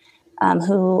someone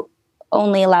who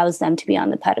only allows them to be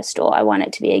on the pedestal. I want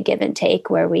it to be a give and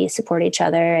take where we support each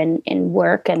other in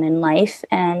work and in life.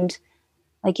 And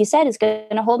like you said, it's going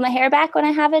to hold my hair back when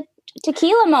I have a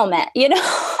tequila moment,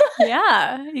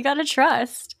 Yeah, you got to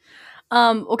trust.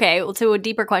 Okay, well, to a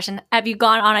deeper question, have you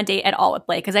gone on a date at all with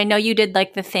Blake? Because I know you did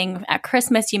like the thing at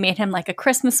Christmas. You made him like a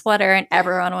Christmas sweater and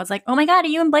everyone was like, oh my God, are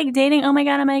you and Blake dating? Oh my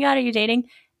God, are you dating?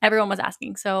 Everyone was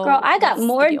asking. So girl, I got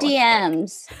more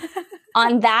DMs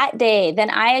on that day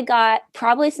than I got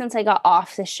probably since I got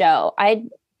off the show.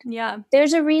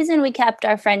 There's a reason we kept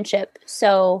our friendship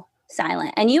so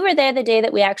silent. And you were there the day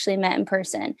that we actually met in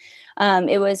person.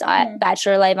 It was at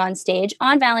Bachelor Live on Stage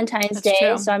on Valentine's Day.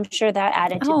 True. So I'm sure that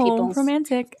added to people's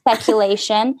romantic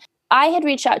speculation. I had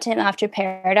reached out to him after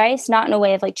Paradise, not in a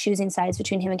way of like choosing sides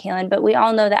between him and Kaylin, but we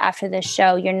all know that after this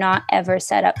show, you're not ever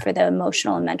set up for the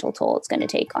emotional and mental toll it's going to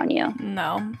take on you.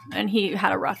 No. And he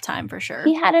had a rough time for sure.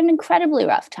 He had an incredibly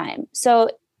rough time.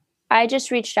 So I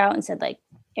just reached out and said like,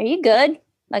 are you good?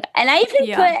 Like, and I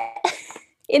even put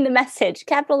in the message,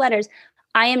 capital letters,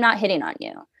 I am not hitting on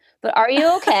you, but are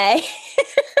you okay?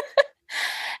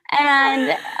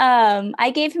 And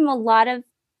I gave him a lot of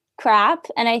crap.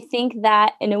 And I think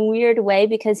that in a weird way,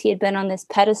 because he had been on this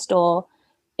pedestal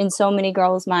in so many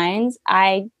girls' minds,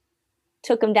 I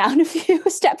took him down a few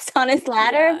steps on his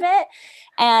ladder a bit.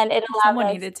 And it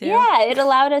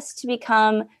allowed us to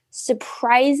become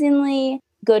surprisingly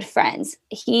good friends.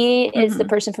 He is the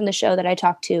person from the show that I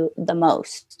talk to the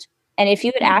most. And if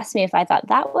you had asked me if I thought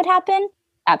that would happen,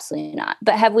 absolutely not.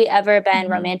 But have we ever been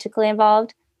romantically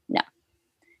involved? No.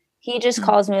 He just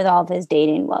calls me with all of his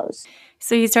dating woes.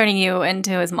 So he's turning you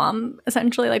into his mom,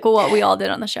 essentially, like what we all did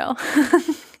on the show.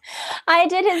 I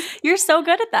did his... You're so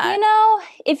good at that.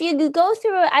 If you go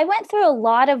through... I went through a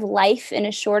lot of life in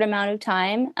a short amount of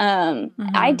time.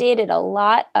 I dated a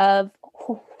lot of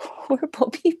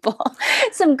horrible people.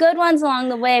 Some good ones along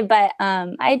the way, but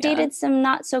I dated some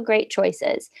not so great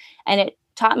choices. And it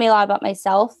taught me a lot about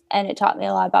myself, and it taught me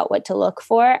a lot about what to look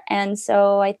for. And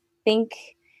so I think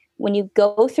when you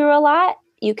go through a lot,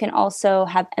 you can also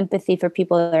have empathy for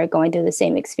people that are going through the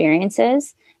same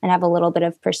experiences and have a little bit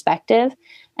of perspective.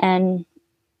 And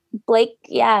Blake,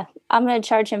 I'm going to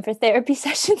charge him for therapy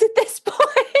sessions at this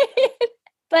point.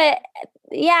 But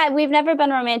we've never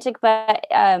been romantic, but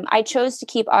I chose to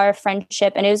keep our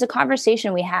friendship. And it was a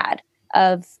conversation we had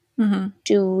of,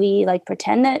 do we like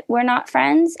pretend that we're not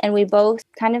friends? And we both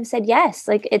kind of said yes,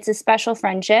 like it's a special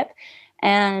friendship.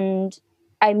 And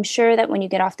I'm sure that when you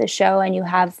get off the show and you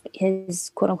have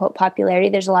his quote unquote popularity,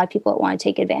 there's a lot of people that want to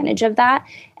take advantage of that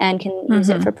and can use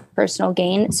it for personal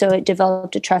gain. So it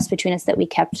developed a trust between us that we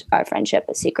kept our friendship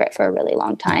a secret for a really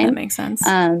long time. That makes sense.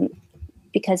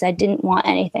 Because I didn't want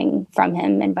anything from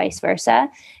him and vice versa.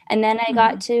 And then I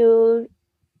got to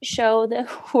show the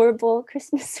horrible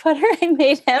Christmas sweater I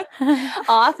made him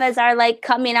off as our like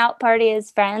coming out party as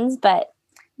friends. But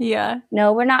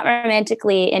no, we're not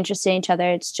romantically interested in each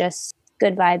other. It's just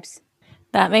good vibes.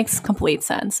 That makes complete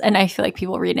sense. And I feel like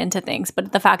people read into things,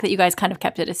 but the fact that you guys kind of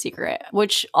kept it a secret,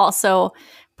 which also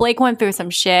Blake went through some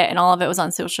shit and all of it was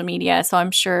on social media. So I'm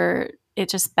sure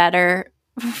it's just better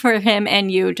for him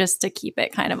and you just to keep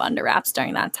it kind of under wraps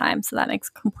during that time. So that makes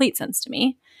complete sense to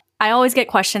me. I always get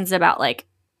questions about like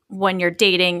when you're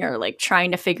dating or like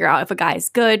trying to figure out if a guy's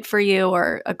good for you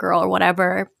or a girl or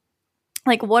whatever.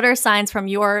 Like, what are signs from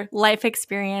your life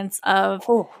experience of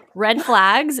red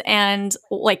flags and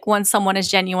like when someone is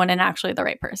genuine and actually the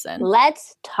right person?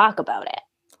 Let's talk about it.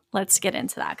 Let's get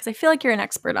into that because I feel like you're an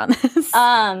expert on this.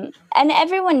 And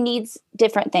everyone needs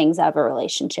different things out of a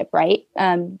relationship, right?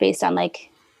 Based on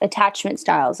like attachment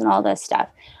styles and all this stuff.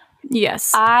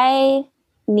 Yes. I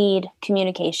need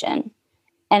communication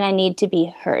and I need to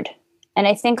be heard. And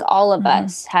I think all of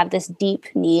us have this deep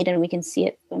need, and we can see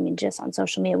it, I mean, just on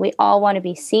social media. We all want to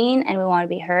be seen and we want to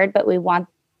be heard, but we want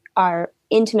our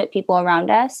intimate people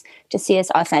around us to see us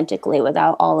authentically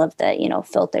without all of the, you know,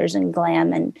 filters and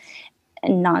glam and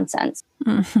nonsense.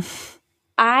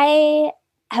 I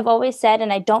have always said,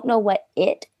 and I don't know what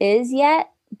it is yet,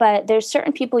 but there's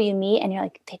certain people you meet and you're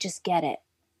like, they just get it.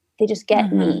 They just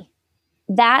get me.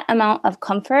 That amount of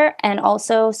comfort, and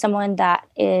also someone that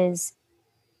is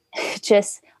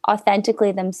just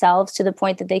authentically themselves to the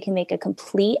point that they can make a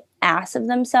complete ass of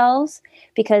themselves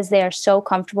because they are so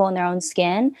comfortable in their own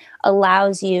skin,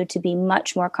 allows you to be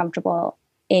much more comfortable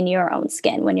in your own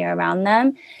skin when you're around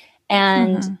them.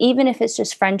 And even if it's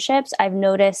just friendships, I've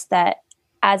noticed that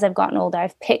as I've gotten older,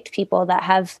 I've picked people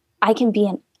that I can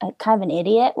be a kind of an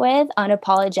idiot with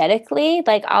unapologetically.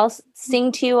 Like, I'll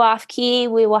sing to you off key.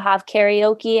 We will have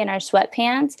karaoke in our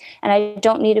sweatpants. And I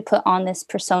don't need to put on this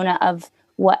persona of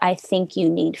what I think you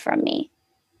need from me.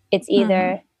 It's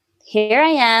either here I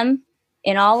am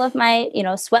in all of my, you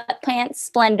know, sweatpants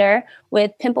splendor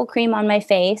with pimple cream on my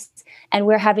face, and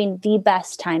we're having the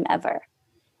best time ever.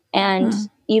 And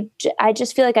I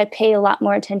just feel like I pay a lot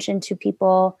more attention to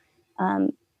people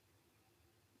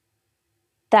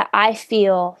that I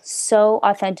feel so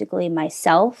authentically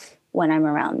myself when I'm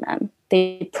around them.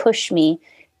 They push me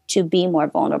to be more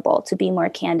vulnerable, to be more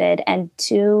candid, and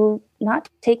to not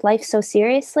take life so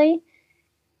seriously.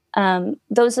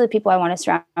 Those are the people I want to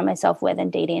surround myself with in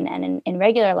dating and in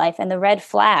regular life. And the red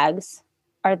flags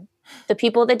are the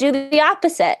people that do the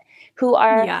opposite, who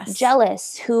are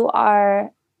jealous, who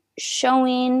are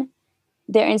showing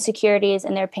their insecurities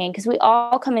and their pain. Because we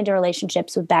all come into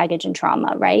relationships with baggage and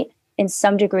trauma, right? In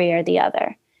some degree or the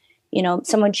other. You know,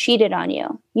 someone cheated on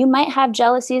you. You might have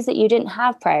jealousies that you didn't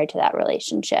have prior to that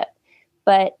relationship,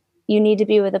 but you need to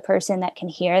be with a person that can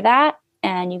hear that,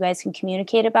 and you guys can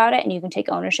communicate about it, and you can take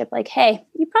ownership. Like, hey,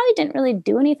 you probably didn't really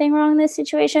do anything wrong in this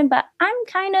situation, but I'm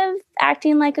kind of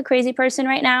acting like a crazy person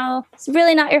right now. It's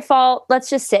really not your fault. Let's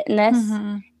just sit in this.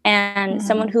 And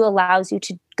someone who allows you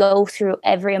to go through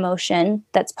every emotion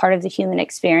that's part of the human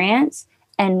experience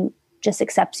and just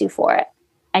accepts you for it.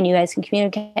 And you guys can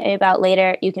communicate about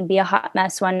later. You can be a hot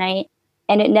mess one night,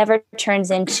 and it never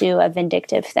turns into a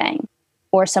vindictive thing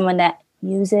or someone that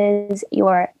uses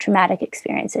your traumatic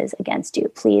experiences against you.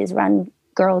 Please run,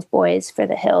 girls, boys, for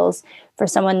the hills for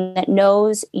someone that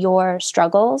knows your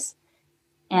struggles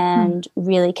and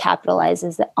really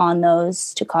capitalizes on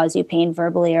those to cause you pain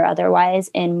verbally or otherwise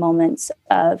in moments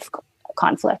of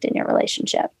conflict in your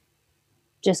relationship.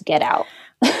 Just get out.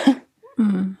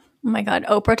 Oh my God.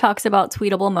 Oprah talks about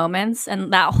tweetable moments,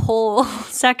 and that whole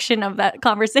section of that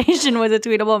conversation was a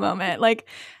tweetable moment. Like,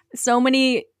 so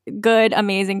many good,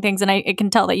 amazing things. And I can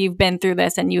tell that you've been through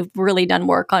this and you've really done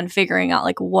work on figuring out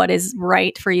like what is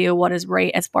right for you, what is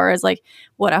right as far as like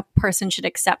what a person should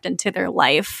accept into their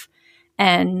life.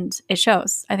 And it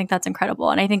shows. I think that's incredible.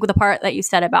 And I think with the part that you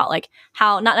said about like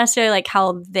how, not necessarily like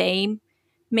how they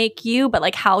make you, but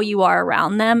like how you are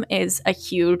around them is a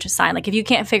huge sign. Like if you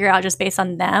can't figure out just based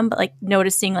on them, but like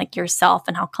noticing like yourself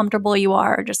and how comfortable you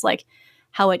are, or just like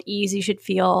how at ease you should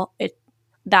feel,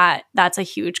 that's a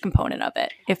huge component of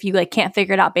it. If you like can't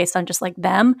figure it out based on just like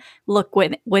them, look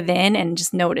within and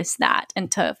just notice that and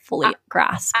to fully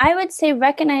grasp. I would say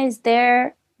recognize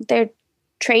their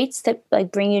traits that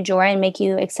like bring you joy and make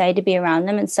you excited to be around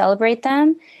them and celebrate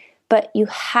them. But you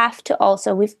have to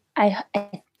also, I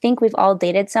think we've all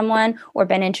dated someone or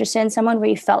been interested in someone where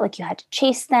you felt like you had to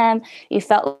chase them. You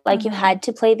felt like you had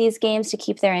to play these games to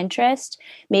keep their interest.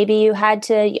 Maybe you had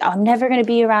to, I'm never going to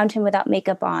be around him without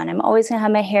makeup on. I'm always going to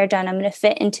have my hair done. I'm going to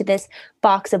fit into this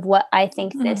box of what I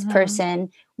think this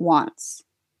person wants.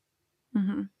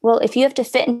 Well, if you have to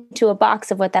fit into a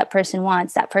box of what that person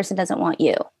wants, that person doesn't want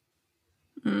you.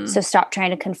 So stop trying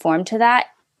to conform to that.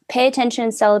 Pay attention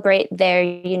and celebrate their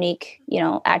unique,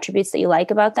 attributes that you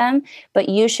like about them. But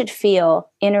you should feel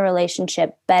in a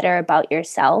relationship better about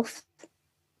yourself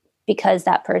because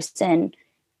that person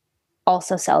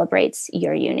also celebrates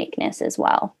your uniqueness as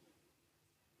well.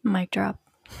 Mic drop.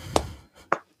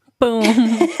 Boom.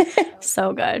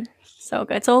 So good. So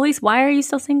good. So Elyse, why are you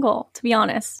still single, to be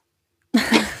honest?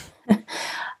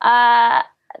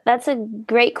 That's a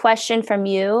great question from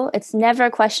you. It's never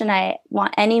a question I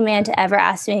want any man to ever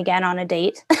ask me again on a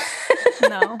date.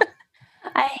 No.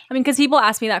 I mean, because people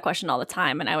ask me that question all the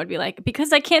time, and I would be like,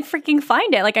 because I can't freaking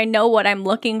find it. Like, I know what I'm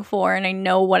looking for, and I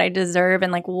know what I deserve,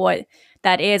 and like what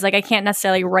that is. Like, I can't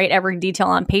necessarily write every detail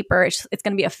on paper. It's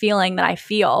going to be a feeling that I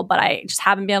feel, but I just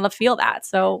haven't been able to feel that.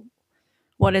 So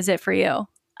what is it for you?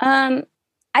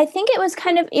 I think it was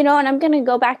kind of, and I'm going to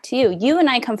go back to you. You and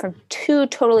I come from two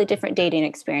totally different dating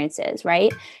experiences,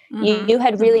 right? You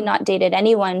had really not dated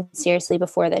anyone seriously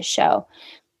before this show.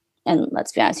 And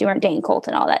let's be honest, you weren't dating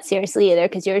Colton all that seriously either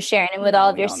because you were sharing him with all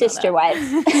of your sister wives.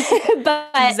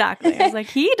 But exactly. I was like,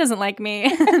 he doesn't like me.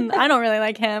 And I don't really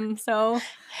like him. So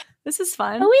this is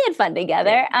fun. But we had fun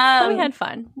together. We had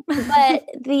fun. But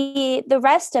the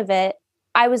rest of it,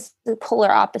 I was the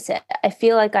polar opposite. I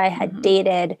feel like I had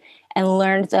dated and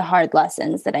learned the hard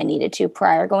lessons that I needed to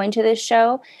prior going to this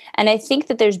show. And I think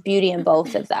that there's beauty in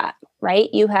both of that, right?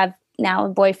 You have now a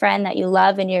boyfriend that you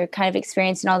love and you're kind of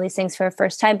experiencing all these things for the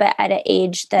first time, but at an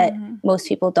age that most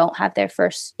people don't have their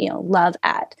first, love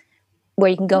at, where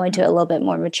you can go into it a little bit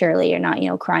more maturely. You're not,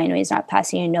 crying when he's not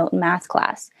passing you a note in math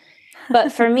class.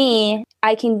 But for me,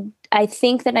 I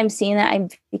think that I'm seeing that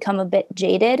I've become a bit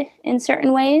jaded in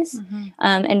certain ways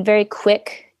and very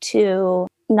quick to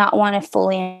not want to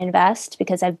fully invest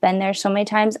because I've been there so many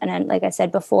times. And then, like I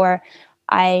said before,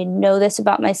 I know this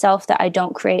about myself that I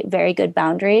don't create very good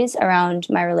boundaries around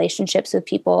my relationships with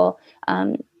people,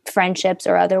 friendships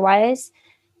or otherwise,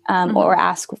 or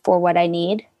ask for what I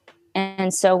need.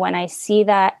 And so when I see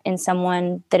that in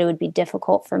someone, that it would be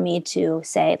difficult for me to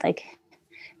say like,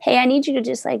 hey, I need you to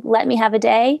just like, let me have a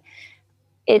day.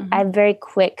 I'm very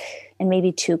quick and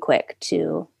maybe too quick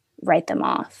to write them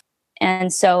off.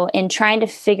 And so in trying to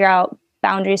figure out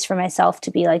boundaries for myself to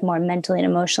be like more mentally and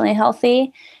emotionally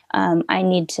healthy, I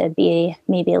need to be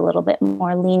maybe a little bit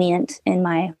more lenient in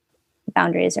my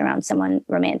boundaries around someone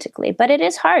romantically. But it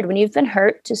is hard when you've been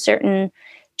hurt to certain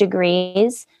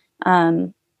degrees.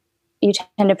 You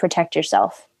tend to protect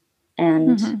yourself.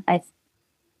 And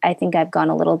I think I've gone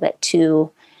a little bit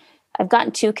I've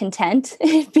gotten too content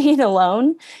being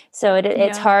alone. So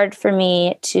it's hard for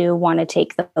me to want to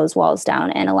take those walls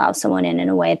down and allow someone in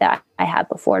a way that I had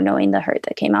before, knowing the hurt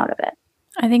that came out of it.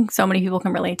 I think so many people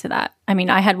can relate to that. I mean,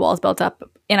 I had walls built up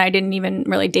and I didn't even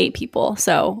really date people.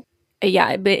 So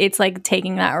yeah, but it's like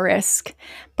taking that risk,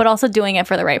 but also doing it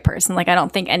for the right person. Like, I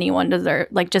don't think anyone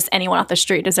just anyone off the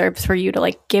street deserves for you to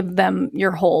like give them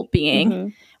your whole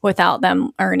being without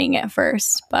them earning it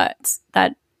first. But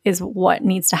that is what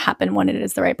needs to happen when it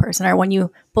is the right person, or when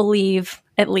you believe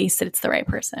at least that it's the right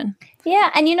person. Yeah.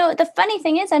 And the funny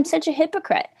thing is I'm such a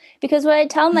hypocrite because what I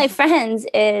tell my friends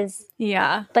is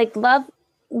like love.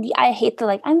 I hate the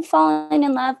like, I'm falling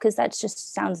in love because that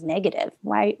just sounds negative.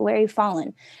 Where are you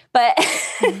falling? But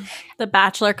the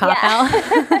Bachelor cop-out.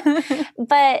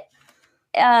 But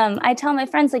I tell my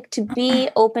friends like to be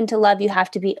open to love, you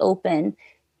have to be open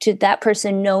to that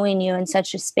person knowing you in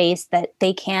such a space that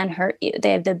they can hurt you.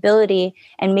 They have the ability,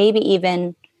 and maybe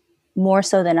even more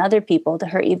so than other people, to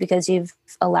hurt you because you've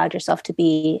allowed yourself to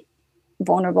be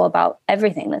vulnerable about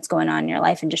everything that's going on in your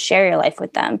life and just share your life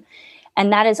with them.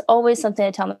 And that is always something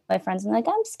I tell my friends. I'm like,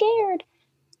 I'm scared.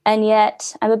 And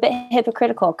yet I'm a bit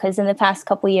hypocritical because in the past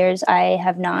couple of years, I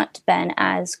have not been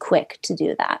as quick to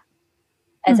do that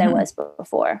as I was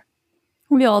before.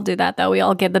 We all do that, though. We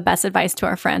all give the best advice to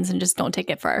our friends and just don't take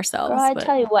it for ourselves. Girl, I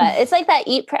tell you what, it's like that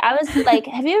Eat, Pray. I was like,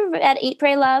 have you ever read Eat,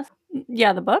 Pray, Love?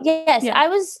 Yeah, the book? Yes. Yeah. I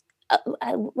was,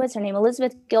 what's her name?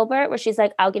 Elizabeth Gilbert, where she's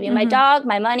like, I'll give you my dog,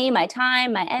 my money, my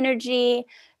time, my energy,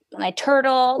 my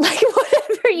turtle, like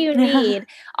whatever you need,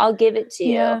 I'll give it to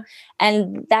you.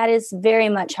 And that is very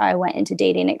much how I went into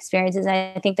dating experiences.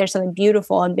 I think there's something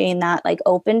beautiful in being that like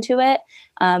open to it.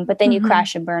 But then you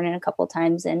crash and burn in a couple of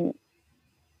times and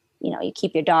you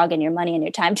keep your dog and your money and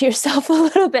your time to yourself a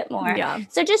little bit more. Yeah.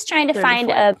 So just trying to find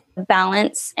a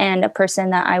balance and a person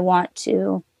that I want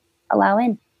to allow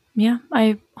in. Yeah.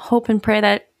 I hope and pray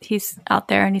that he's out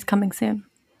there and he's coming soon.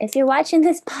 If you're watching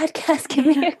this podcast, give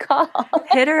me a call.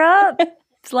 Hit her up.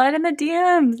 Slide in the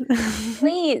DMs.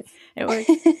 Please. It works.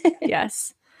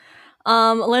 Yes.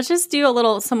 Let's just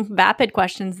do some vapid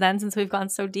questions then, since we've gone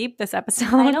so deep this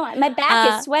episode. I know. My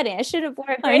back is sweating. I should have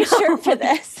worn a gray shirt for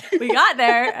this. We got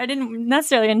there. I didn't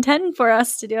necessarily intend for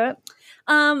us to do it.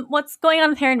 What's going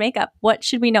on with hair and makeup? What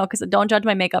should we know? Because don't judge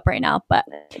my makeup right now, but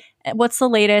what's the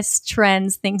latest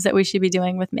trends, things that we should be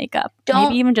doing with makeup?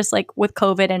 Maybe even just like with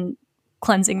COVID and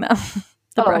cleansing them,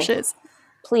 the brushes.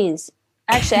 Please.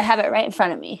 Actually, I have it right in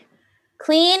front of me.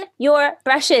 Clean your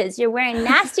brushes. You're wearing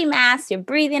nasty masks. You're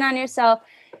breathing on yourself.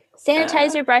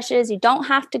 Sanitize your brushes. You don't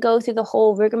have to go through the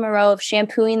whole rigmarole of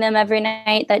shampooing them every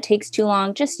night. That takes too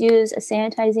long. Just use a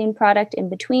sanitizing product in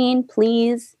between,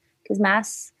 please, because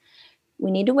masks, we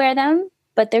need to wear them,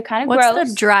 but they're kind of gross.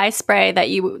 What's the dry spray that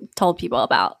you told people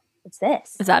about? What's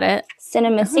this? Is that it?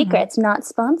 Cinema Secrets, not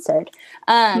sponsored.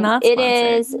 Not it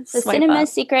sponsored. is the Swipe Cinema up.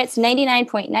 Secrets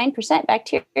 99.9%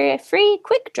 bacteria-free,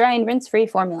 quick dry and rinse-free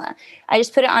formula. I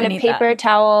just put it on a paper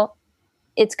towel.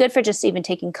 It's good for just even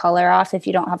taking color off if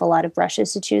you don't have a lot of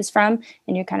brushes to choose from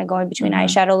and you're kind of going between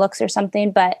eyeshadow looks or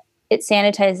something. But it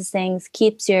sanitizes things,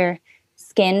 keeps your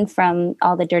skin from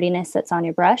all the dirtiness that's on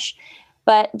your brush.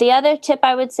 But the other tip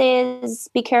I would say is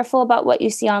be careful about what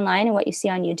you see online and what you see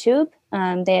on YouTube.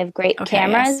 They have great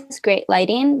cameras, great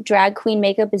lighting. Drag queen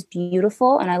makeup is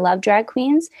beautiful, and I love drag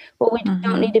queens. But we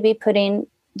don't need to be putting,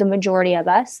 the majority of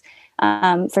us,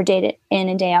 for day in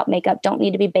and day out makeup, don't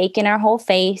need to be baking our whole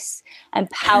face and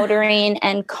powdering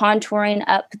and contouring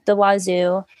up the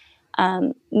wazoo.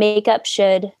 Makeup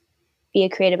should be a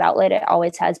creative outlet. It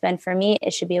always has been for me.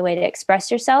 It should be a way to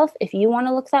express yourself. If you want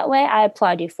to look that way, I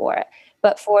applaud you for it.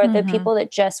 But for the people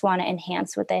that just want to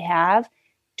enhance what they have,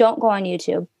 don't go on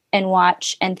YouTube and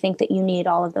watch and think that you need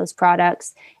all of those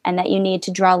products and that you need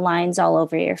to draw lines all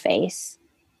over your face.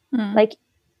 Like,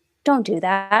 don't do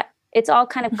that. It's all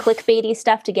kind of clickbaity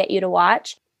stuff to get you to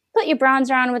watch. Put your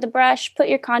bronzer on with a brush. Put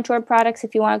your contour products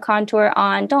if you want to contour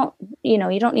on. You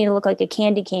don't need to look like a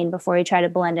candy cane before you try to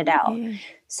blend it out.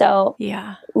 So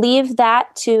leave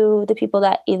that to the people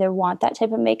that either want that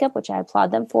type of makeup, which I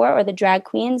applaud them for, or the drag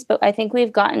queens. But I think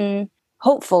we've gotten,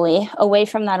 hopefully, away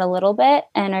from that a little bit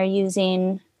and are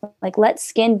using, like, let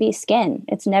skin be skin.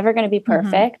 It's never going to be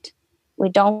perfect. We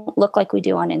don't look like we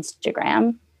do on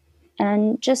Instagram.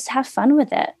 And just have fun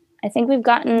with it. I think we've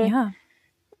gotten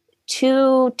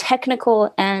too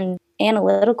technical and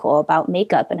analytical about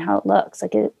makeup and how it looks.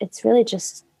 Like, it's really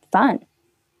just fun.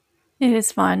 It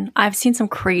is fun. I've seen some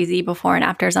crazy before and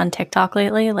afters on TikTok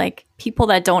lately, like people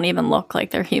that don't even look like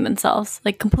their human selves,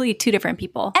 like completely two different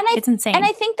people. And it's insane. And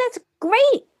I think that's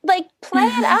great. Like, play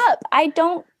it up.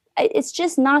 It's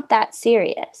just not that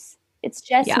serious. It's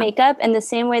just makeup. And the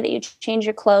same way that you change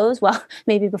your clothes, well,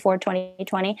 maybe before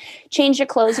 2020, change your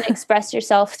clothes and express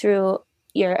yourself through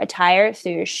your attire,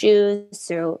 through your shoes,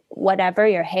 through whatever,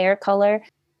 your hair color.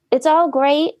 It's all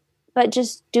great, but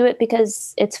just do it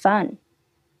because it's fun.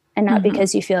 And not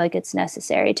because you feel like it's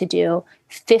necessary to do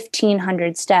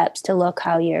 1,500 steps to look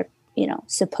how you're,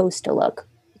 supposed to look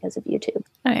because of YouTube.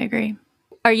 I agree.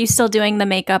 Are you still doing the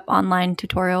makeup online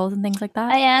tutorials and things like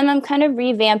that? I am. I'm kind of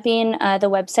revamping the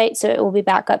website, so it will be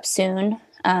back up soon.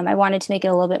 I wanted to make it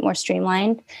a little bit more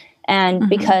streamlined. And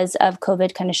because of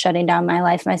COVID kind of shutting down my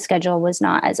life, my schedule was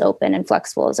not as open and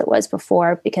flexible as it was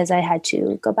before because I had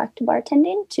to go back to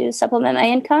bartending to supplement my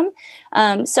income.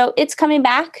 So it's coming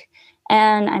back.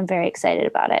 And I'm very excited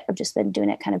about it. I've just been doing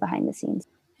it kind of behind the scenes.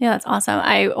 Yeah, that's awesome.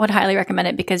 I would highly recommend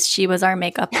it because she was our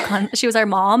she was our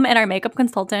mom and our makeup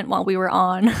consultant while we were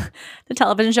on the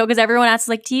television show. Because everyone asks,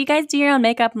 like, do you guys do your own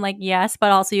makeup? I'm like, yes,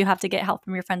 but also you have to get help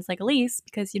from your friends like Elyse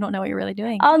because you don't know what you're really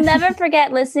doing. I'll never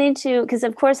forget listening to, because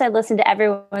of course I listened to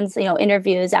everyone's,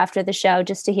 interviews after the show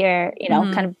just to hear,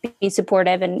 kind of be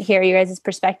supportive and hear your guys'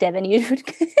 perspective. And you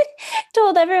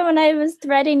told everyone I was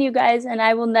threading you guys, and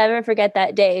I will never forget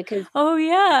that day because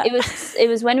it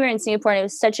was when we were in Singapore and it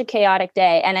was such a chaotic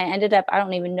day. And I ended up, I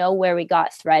don't even know where we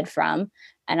got thread from.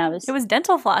 And it was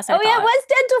dental floss. It was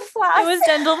dental floss. It was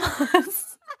dental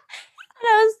floss. And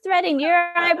I was threading your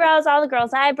eyebrows, all the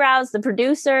girls' eyebrows, the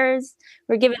producers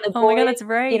were giving the boys, oh my God, that's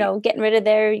right. Getting rid of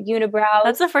their unibrows.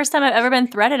 That's the first time I've ever been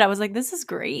threaded. I was like, this is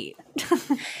great.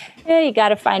 Yeah, you got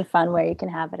to find fun where you can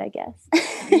have it, I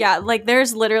guess. Yeah, like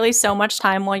there's literally so much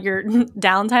time while you're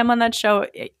downtime on that show.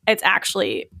 It's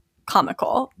actually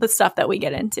comical, the stuff that we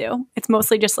get into. It's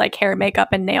mostly just like hair, makeup,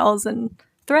 and nails and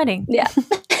threading. Yeah.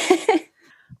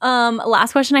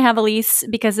 Last question I have, Elyse,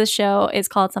 because this show is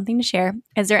called Something to Share.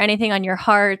 Is there anything on your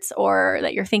heart or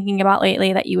that you're thinking about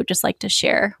lately that you would just like to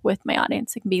share with my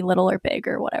audience? It can be little or big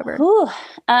or whatever. Ooh,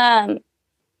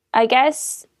 I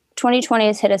guess 2020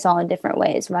 has hit us all in different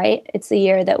ways, right? It's the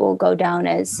year that will go down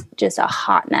as just a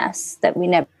hot mess that we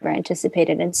never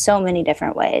anticipated in so many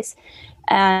different ways.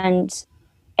 And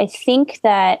I think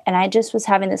that, and I just was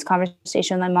having this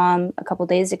conversation with my mom a couple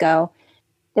days ago,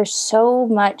 there's so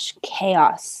much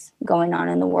chaos going on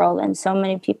in the world and so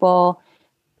many people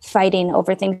fighting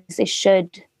over things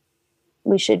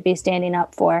we should be standing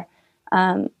up for.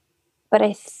 But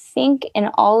I think in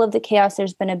all of the chaos,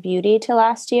 there's been a beauty to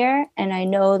last year. And I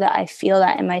know that I feel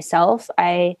that in myself.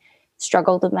 I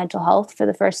struggled with mental health for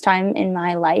the first time in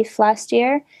my life last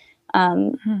year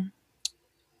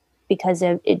because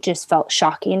it just felt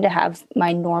shocking to have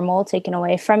my normal taken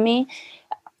away from me.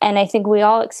 And I think we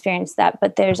all experienced that,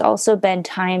 but there's also been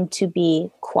time to be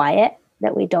quiet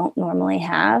that we don't normally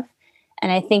have.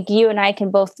 And I think you and I can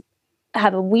both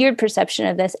have a weird perception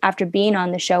of this after being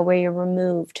on the show where you're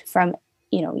removed from,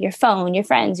 your phone, your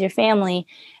friends, your family.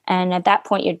 And at that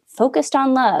point, you're focused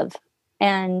on love.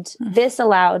 And this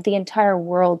allowed the entire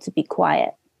world to be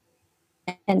quiet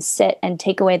and sit and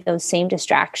take away those same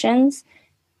distractions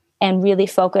and really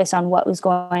focus on what was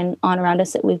going on around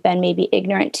us that we've been maybe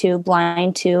ignorant to,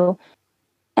 blind to,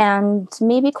 and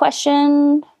maybe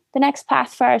question the next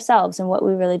path for ourselves and what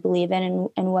we really believe in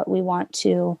and what we want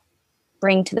to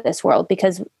bring to this world,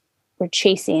 because we're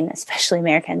chasing, especially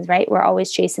Americans, right? We're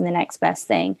always chasing the next best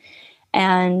thing.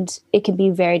 And it can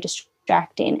be very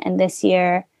distracting. And this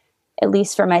year, at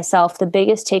least for myself, the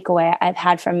biggest takeaway I've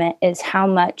had from it is how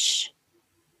much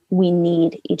we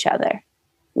need each other.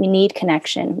 We need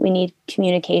connection. We need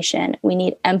communication. We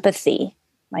need empathy.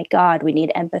 My God, we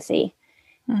need empathy.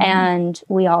 And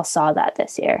we all saw that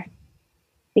this year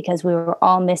because we were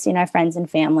all missing our friends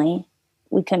and family.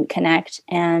 We couldn't connect.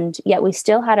 And yet we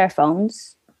still had our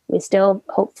phones. We still,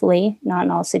 hopefully, not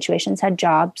in all situations, had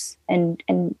jobs and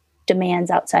demands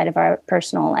outside of our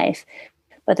personal life.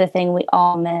 But the thing we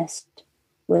all missed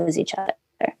was each other.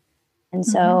 And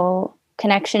so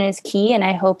connection is key. And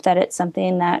I hope that it's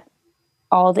something that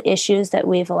all the issues that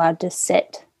we've allowed to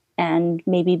sit and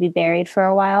maybe be buried for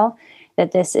a while,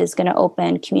 that this is going to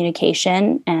open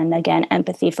communication and, again,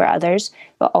 empathy for others,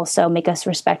 but also make us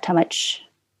respect how much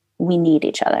we need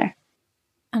each other.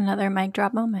 Another mic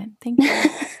drop moment. Thank you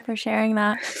for sharing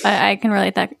that. I can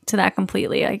relate to that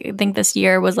completely. I think this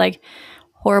year was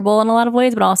horrible in a lot of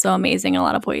ways, but also amazing in a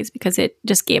lot of ways because it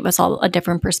just gave us all a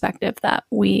different perspective that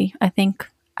we, I think,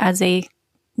 as a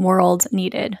world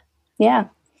needed. Yeah.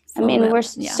 We're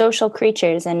social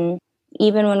creatures, and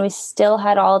even when we still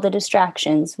had all the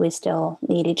distractions, we still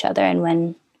need each other. And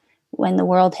when the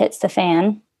world hits the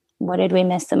fan, what did we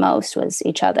miss the most was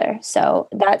each other. So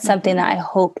that's something that I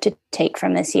hope to take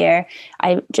from this year.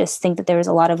 I just think that there was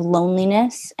a lot of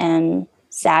loneliness and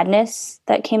sadness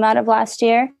that came out of last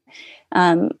year,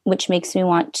 which makes me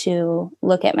want to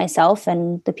look at myself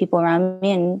and the people around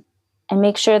me and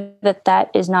make sure that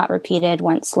is not repeated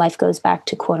once life goes back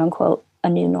to quote unquote a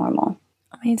new normal.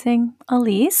 Amazing.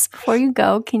 Elyse, before you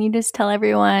go, can you just tell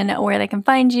everyone where they can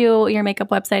find you, your makeup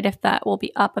website, if that will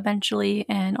be up eventually,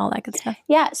 and all that good stuff?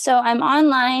 Yeah, so I'm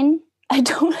online. I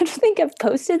don't think I've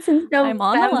posted since November.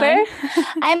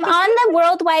 I'm on the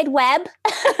World Wide Web.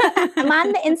 I'm on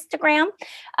the Instagram.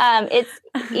 It's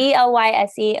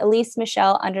ELYSE, Elyse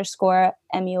Michelle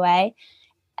 _MUA.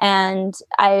 And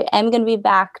I am going to be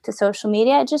back to social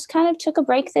media. I just kind of took a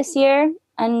break this year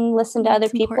and listened to other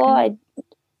people.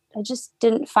 I just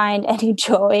didn't find any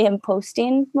joy in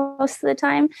posting most of the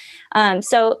time.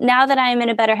 So now that I'm in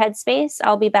a better headspace,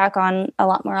 I'll be back on a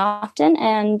lot more often.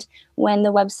 And when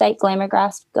the website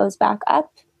Glamourgrass goes back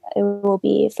up, it will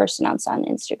be first announced on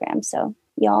Instagram. So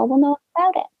y'all will know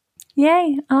about it.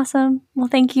 Yay. Awesome. Well,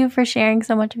 thank you for sharing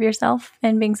so much of yourself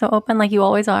and being so open like you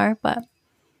always are. But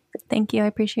thank you. I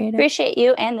appreciate it. Appreciate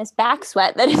you and this back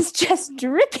sweat that is just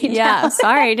dripping Yeah, down.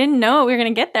 sorry. I didn't know we were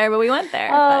going to get there, but we went there.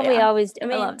 Oh, we always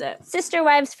do. I loved it. Sister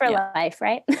wives for life,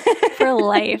 right? For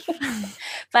life.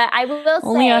 But I will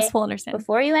Only say, us will understand.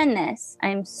 Before you end this,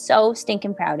 I'm so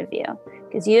stinking proud of you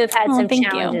because you have had some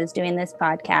challenges doing this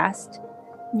podcast.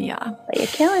 Yeah. But you're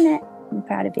killing it. I'm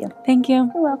proud of you. Thank you.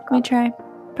 You're welcome. We try.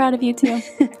 Proud of you too.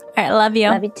 All right. Love you.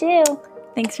 Love you too.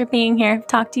 Thanks for being here.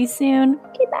 Talk to you soon.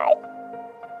 Okay, bye.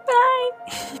 Bye.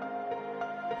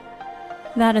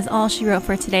 That is all she wrote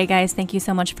for today, guys. Thank you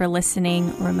so much for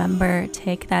listening. Remember,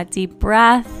 take that deep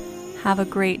breath, have a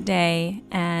great day,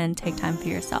 and take time for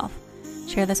yourself.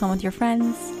 Share this one with your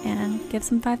friends and give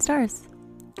some 5 stars.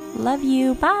 Love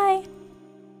you. Bye.